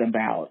to think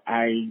about.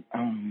 I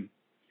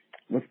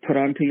was put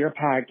onto your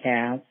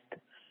podcast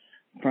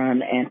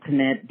from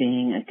Antoinette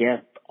being a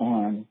guest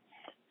on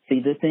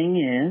See the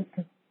Thing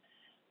Is.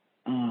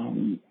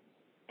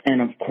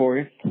 And of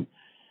course,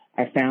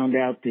 I found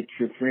out that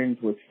you're friends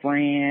with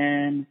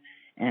Fran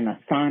and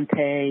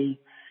Asante.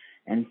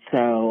 And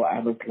so I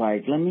was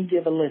like, let me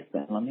give a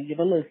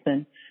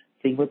listen,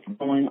 see what's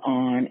going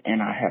on.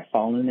 And I have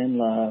fallen in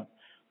love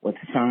with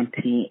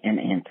Shanti and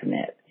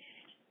Antoinette.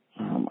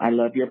 I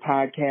love your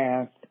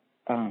podcast.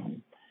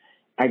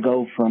 I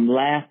go from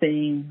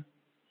laughing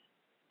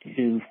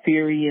to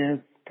furious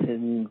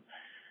to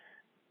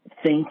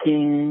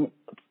thinking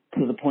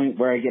to the point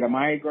where I get a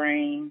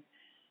migraine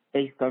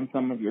based on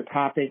some of your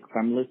topics.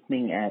 I'm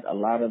listening at a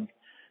lot of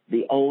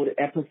the old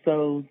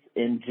episodes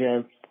and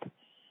just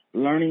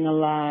learning a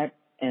lot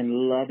and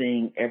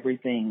loving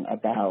everything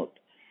about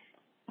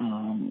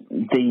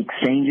the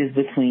exchanges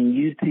between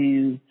you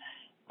two,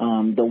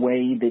 the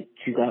way that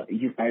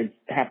you guys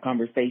have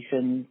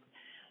conversations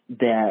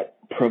that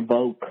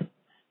provoke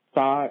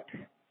thought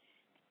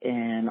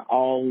and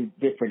all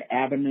different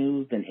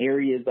avenues and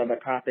areas of a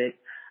topic.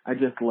 I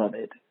just love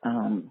it.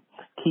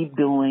 Keep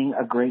doing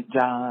a great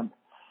job.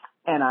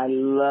 And I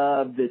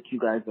love that you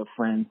guys are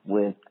friends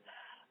with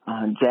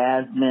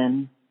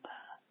Jasmine.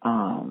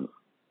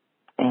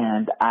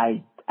 And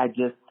I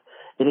just,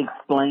 it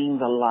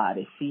explains a lot.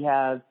 If she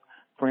has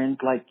friends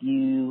like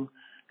you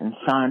and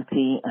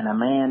Shanti and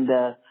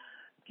Amanda,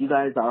 if you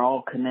guys are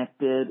all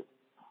connected,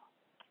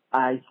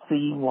 I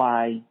see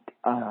why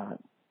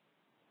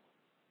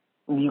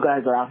you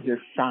guys are out here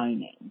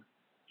shining.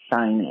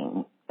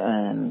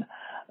 And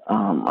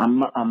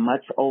I'm a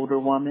much older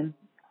woman,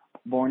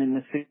 born in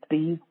the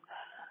 60s,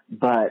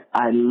 but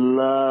I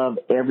love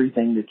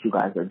everything that you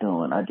guys are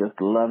doing. I just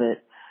love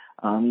it.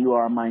 You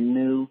are my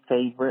new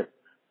favorite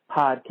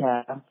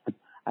podcast.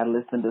 I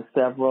listen to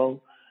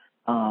several.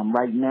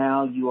 Right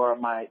now, you are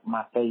my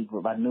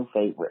favorite, my new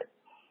favorite.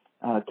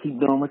 Keep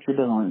doing what you're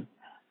doing.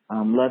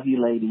 Love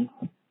you, ladies.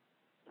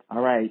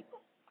 All right.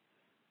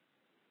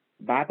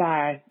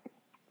 Bye-bye.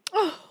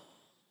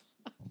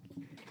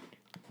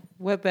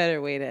 What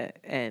better way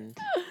to end?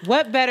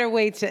 What better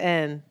way to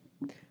end?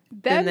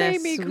 That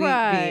made me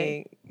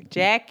cry.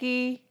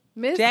 Jackie.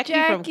 Miss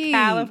Jackie.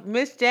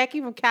 Miss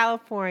Jackie from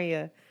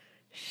California.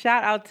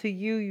 Shout out to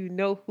you. You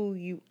know who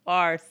you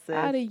are, sis.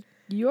 Out of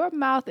your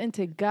mouth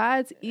into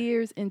God's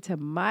ears, into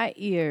my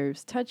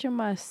ears, touching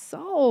my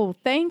soul.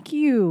 Thank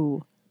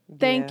you.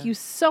 Thank you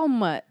so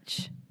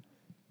much.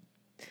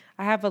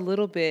 I have a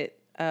little bit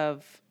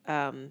of,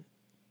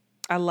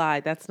 I I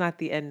lied. That's not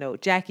the end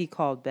note. Jackie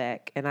called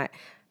back, and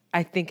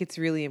I think it's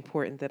really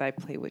important that I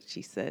play what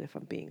she said, if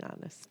I'm being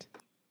honest.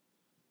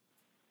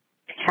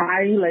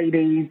 Hi,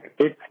 ladies.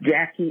 It's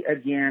Jackie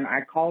again.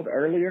 I called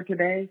earlier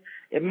today.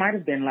 It might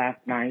have been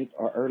last night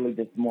or early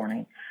this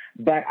morning,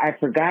 but I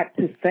forgot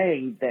to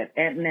say that,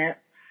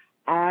 Antoinette,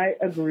 I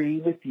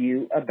agree with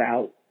you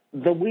about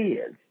The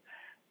Wiz.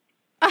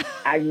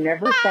 I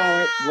never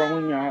saw it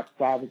growing up,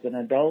 so I was an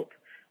adult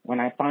when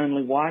I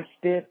finally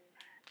watched it,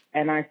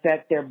 and I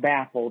sat there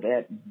baffled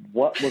at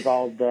what was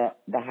all the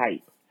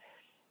hype.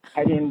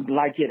 I didn't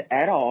like it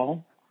at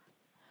all.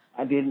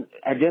 I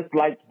just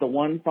liked the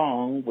one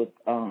song with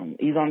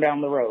Ease on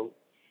Down the Road.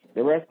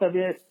 The rest of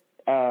it,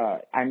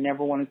 I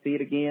never want to see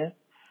it again.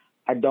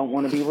 I don't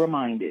want to be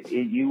reminded.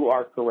 You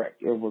are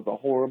correct. It was a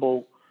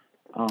horrible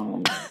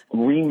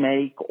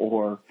remake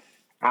or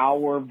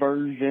our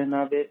version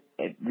of it.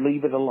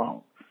 Leave it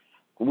alone.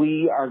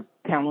 We are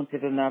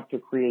talented enough to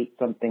create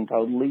something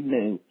totally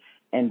new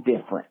and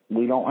different.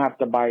 We don't have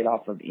to bite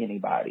off of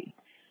anybody.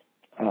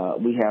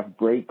 We have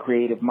great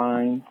creative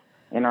minds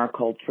in our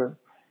culture.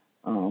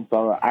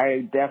 So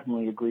I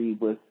definitely agree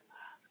with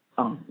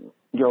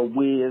your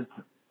Wiz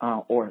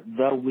or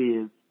the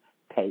Wiz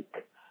take.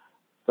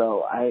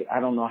 So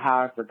I don't know how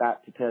I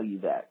forgot to tell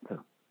you that.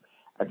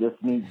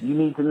 You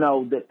need to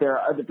know that there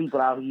are other people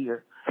out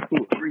here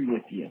who agree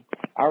with you.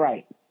 All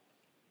right.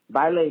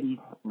 Bye, ladies.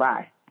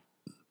 Bye.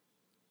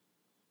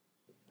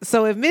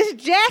 So if Miss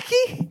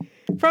Jackie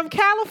from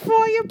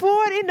California,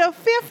 born in the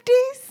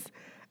 50s,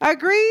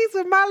 agrees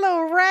with my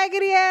little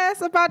raggedy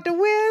ass about the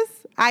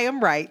Wiz, I am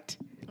right.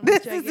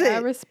 This Jackie, is it. I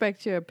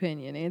respect your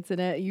opinion,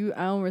 Antoinette.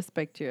 I don't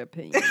respect your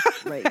opinion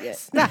right yet.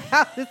 It's not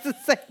how it's the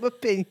same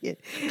opinion.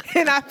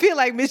 And I feel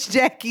like Miss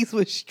Jackie's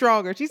was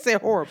stronger. She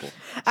said horrible.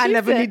 I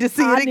never need to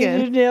see it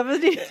again. Never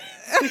need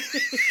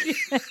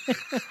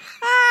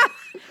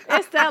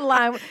It's that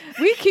line.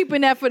 We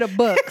keeping that for the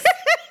books.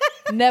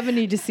 Never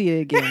need to see it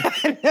again.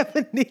 I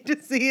never need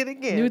to see it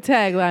again. New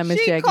tagline,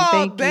 Miss Jackie. She called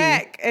Thank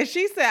back you. and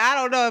she said, I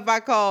don't know if I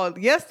called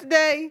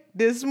yesterday,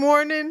 this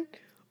morning,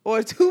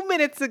 or 2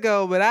 minutes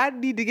ago, but I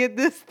need to get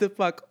this the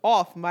fuck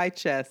off my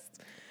chest.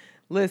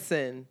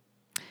 Listen.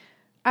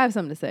 I have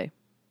something to say.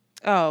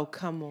 Oh,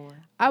 come on.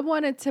 I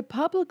wanted to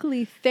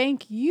publicly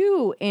thank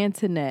you,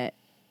 Antoinette,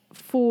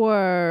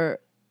 for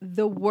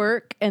the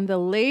work and the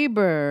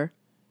labor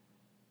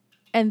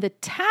and the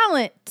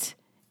talent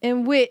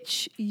in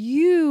which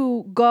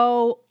you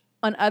go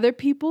on other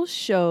people's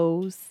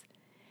shows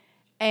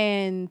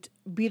and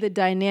be the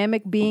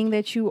dynamic being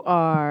that you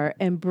are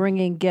and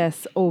bringing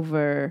guests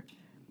over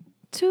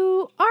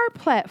to our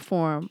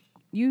platform.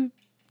 You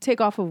take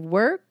off of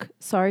work.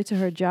 Sorry to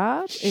her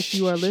job. If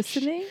you are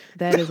listening,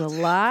 that is a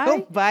lie.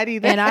 Nobody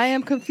that. And I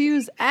am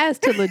confused as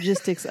to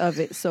logistics of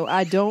it, so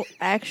I don't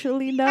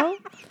actually know.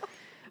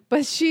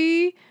 But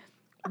she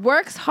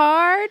works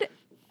hard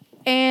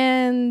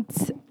and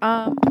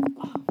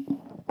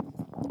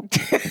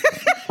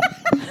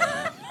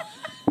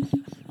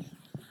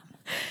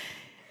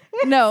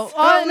no,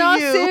 in all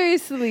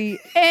seriously.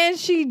 And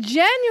she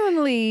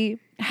genuinely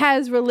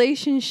has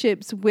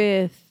relationships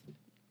with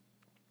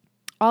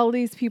all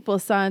these people,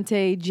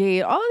 Sante,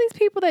 Jade, all these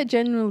people that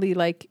genuinely,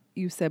 like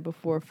you said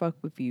before, fuck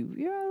with you.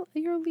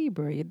 You're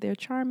Libra. They're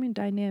charming,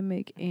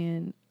 dynamic,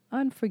 and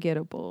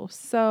unforgettable.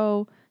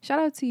 So shout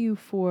out to you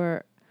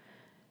for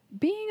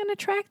being an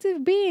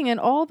attractive being in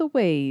all the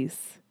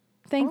ways.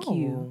 Thank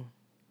you.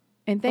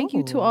 And thank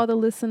you to all the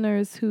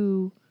listeners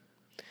who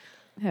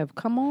have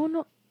come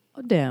on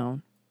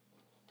down.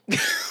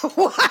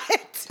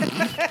 What?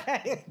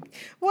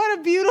 What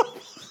a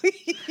beautiful...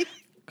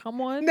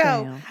 Come on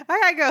down. No, I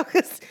gotta go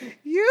because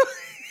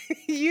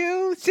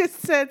you just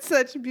said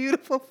such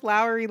beautiful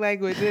flowery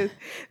languages.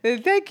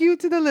 And thank you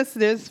to the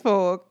listeners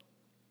for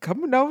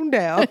coming on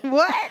down.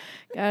 What?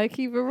 Gotta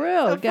keep it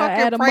real. The Gotta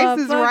add a Price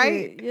is motherfucker.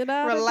 Right. You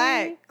know,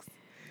 Relax.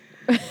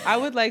 I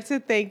would like to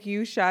thank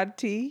you,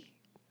 Shanti.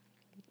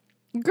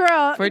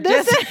 Girl, for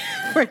just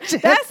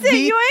that's it.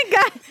 You ain't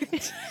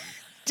got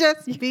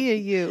just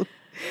being you.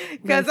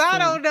 Because I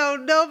don't know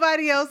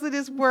nobody else in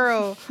this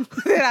world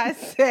that I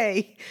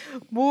say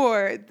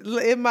more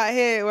in my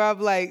head where I'm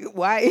like,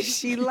 why is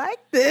she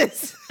like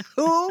this?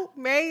 Who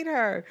made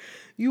her?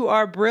 You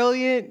are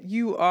brilliant.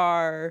 You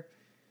are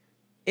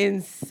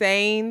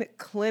insane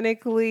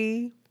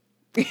clinically.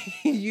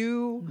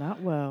 You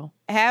not well.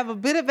 Have a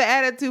bit of an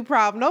attitude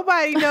problem.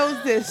 Nobody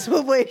knows this.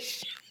 When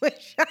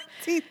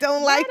Shanti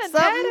don't like not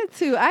something. An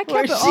attitude. I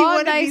kept it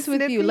all nice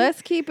with you.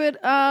 Let's keep it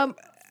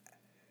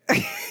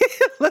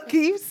Look,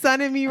 you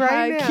sunning me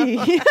right now.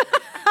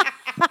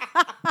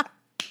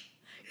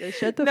 Yo,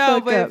 shut the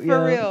fuck but up,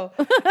 for real,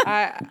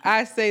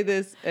 I say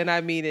this and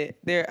I mean it.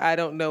 I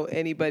don't know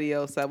anybody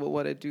else I would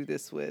want to do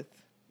this with.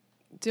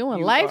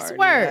 Doing life's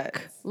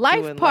work,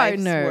 life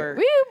partner.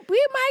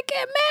 We might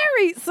get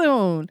married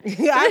soon.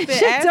 I've been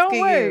Shit don't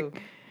asking work.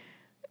 you.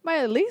 Might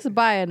at least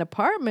buy an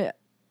apartment,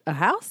 a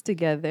house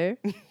together.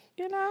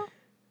 You know,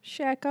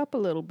 shack up a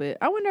little bit.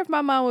 I wonder if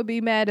my mom would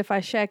be mad if I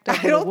shacked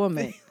up with a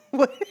woman.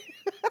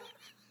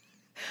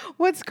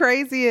 What's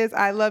crazy is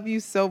I love you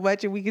so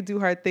much and we could do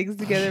hard things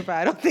together, but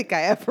I don't think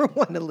I ever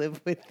want to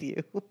live with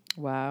you.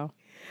 Wow.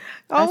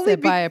 I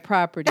said buy a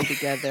property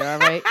together, all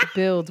right?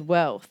 Build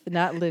wealth,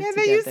 not live together. And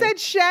then you said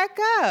shack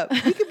up.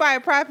 You can buy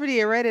a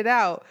property and rent it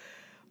out,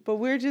 but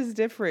we're just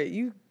different.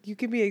 You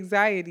give me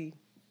anxiety.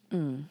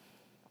 You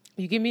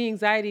give me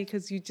anxiety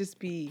because you're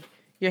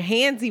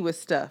handsy with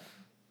stuff.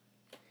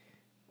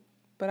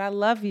 But I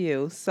love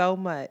you so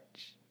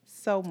much.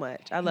 So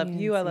much. I love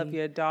you. I love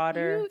your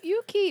daughter.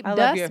 You keep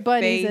dust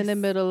bunnies in the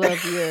middle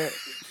of your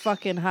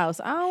fucking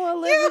house. I don't want to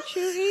live with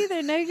you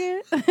either,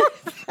 nigga.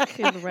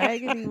 Fucking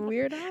raggedy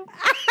weirdo.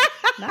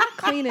 Not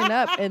cleaning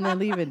up and then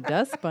leaving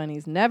dust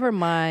bunnies. Never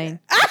mind.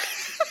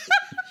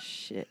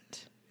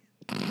 Shit.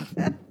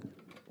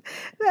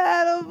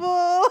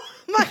 Edible.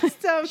 My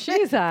stomach.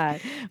 She's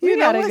hot. You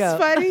know what's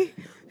funny?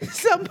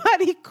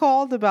 Somebody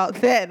called about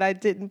that and I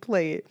didn't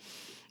play it.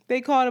 They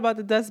called about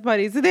the dust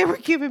bunnies and they were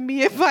giving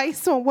me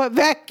advice on what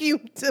vacuum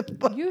to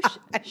buy.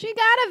 She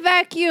got a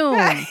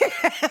vacuum.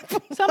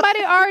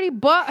 Somebody already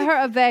bought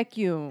her a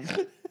vacuum.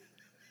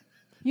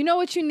 You know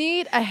what you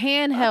need? A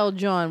handheld,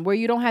 John, where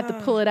you don't have to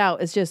pull it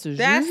out. It's just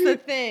that's the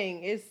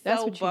thing. It's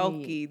so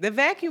bulky. The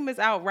vacuum is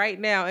out right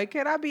now. And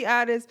can I be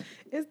honest?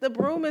 The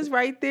broom is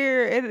right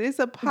there and it's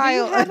a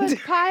pile. Do you have a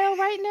pile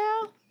right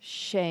now?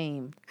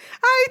 Shame.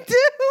 I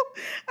do.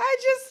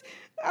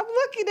 I'm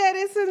looking at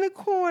it. It's in the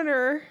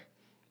corner.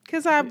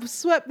 Because I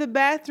swept the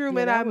bathroom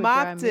and I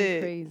mopped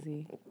it.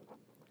 Crazy.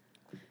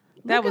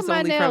 That was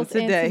only from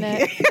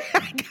today.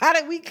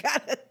 We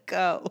gotta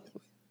go.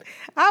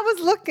 I was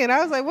looking.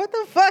 I was like, what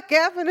the fuck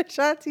happened to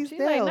Shanti's nails? She's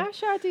like, not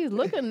Shanti's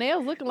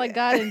nails looking like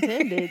God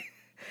intended.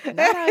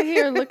 Not out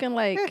here looking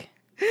like...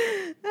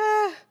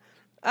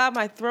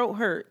 my throat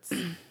hurts.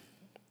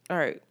 All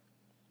right.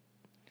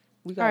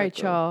 All right,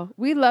 y'all.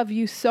 We love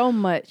you so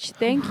much.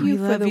 Thank you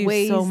for the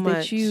ways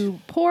that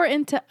you pour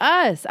into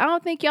us. I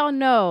don't think y'all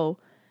know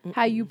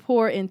how you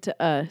pour into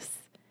us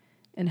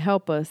and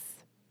help us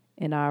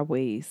in our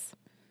ways.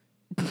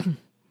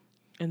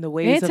 In the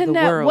ways Internet, of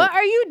the world. What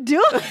are you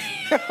doing?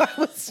 I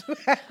wish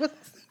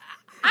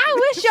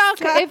y'all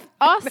could.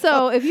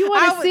 If you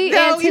want to see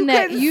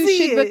Antoinette, you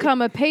should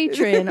become a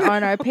patron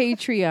on our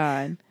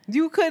Patreon.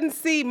 You couldn't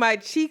see. My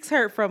cheeks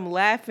hurt from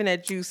laughing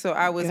at you, so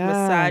I was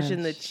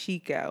massaging the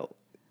cheek out.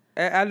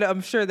 I'm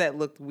sure that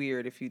looked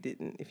weird if you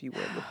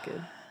weren't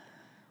looking.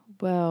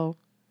 Well,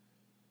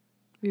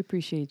 we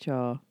appreciate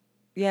y'all.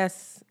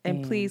 Yes,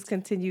 and please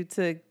continue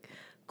to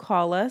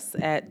call us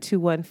at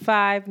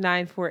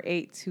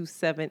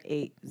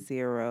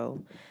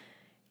 215-948-2780.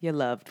 You're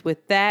loved.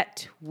 With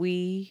that,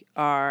 we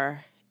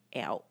are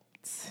out.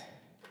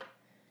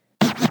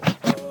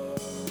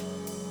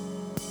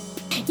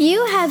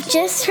 You have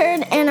just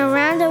heard an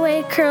Around the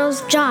Way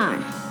Curls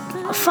John.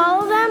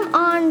 Follow them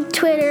on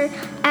Twitter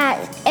at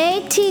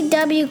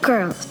ATW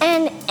Curls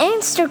and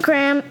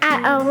Instagram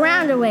at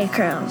Around the Way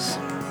Curls.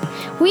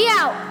 We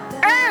out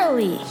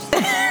early.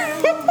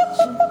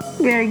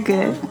 Very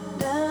good.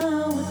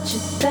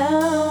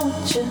 Down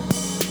with you.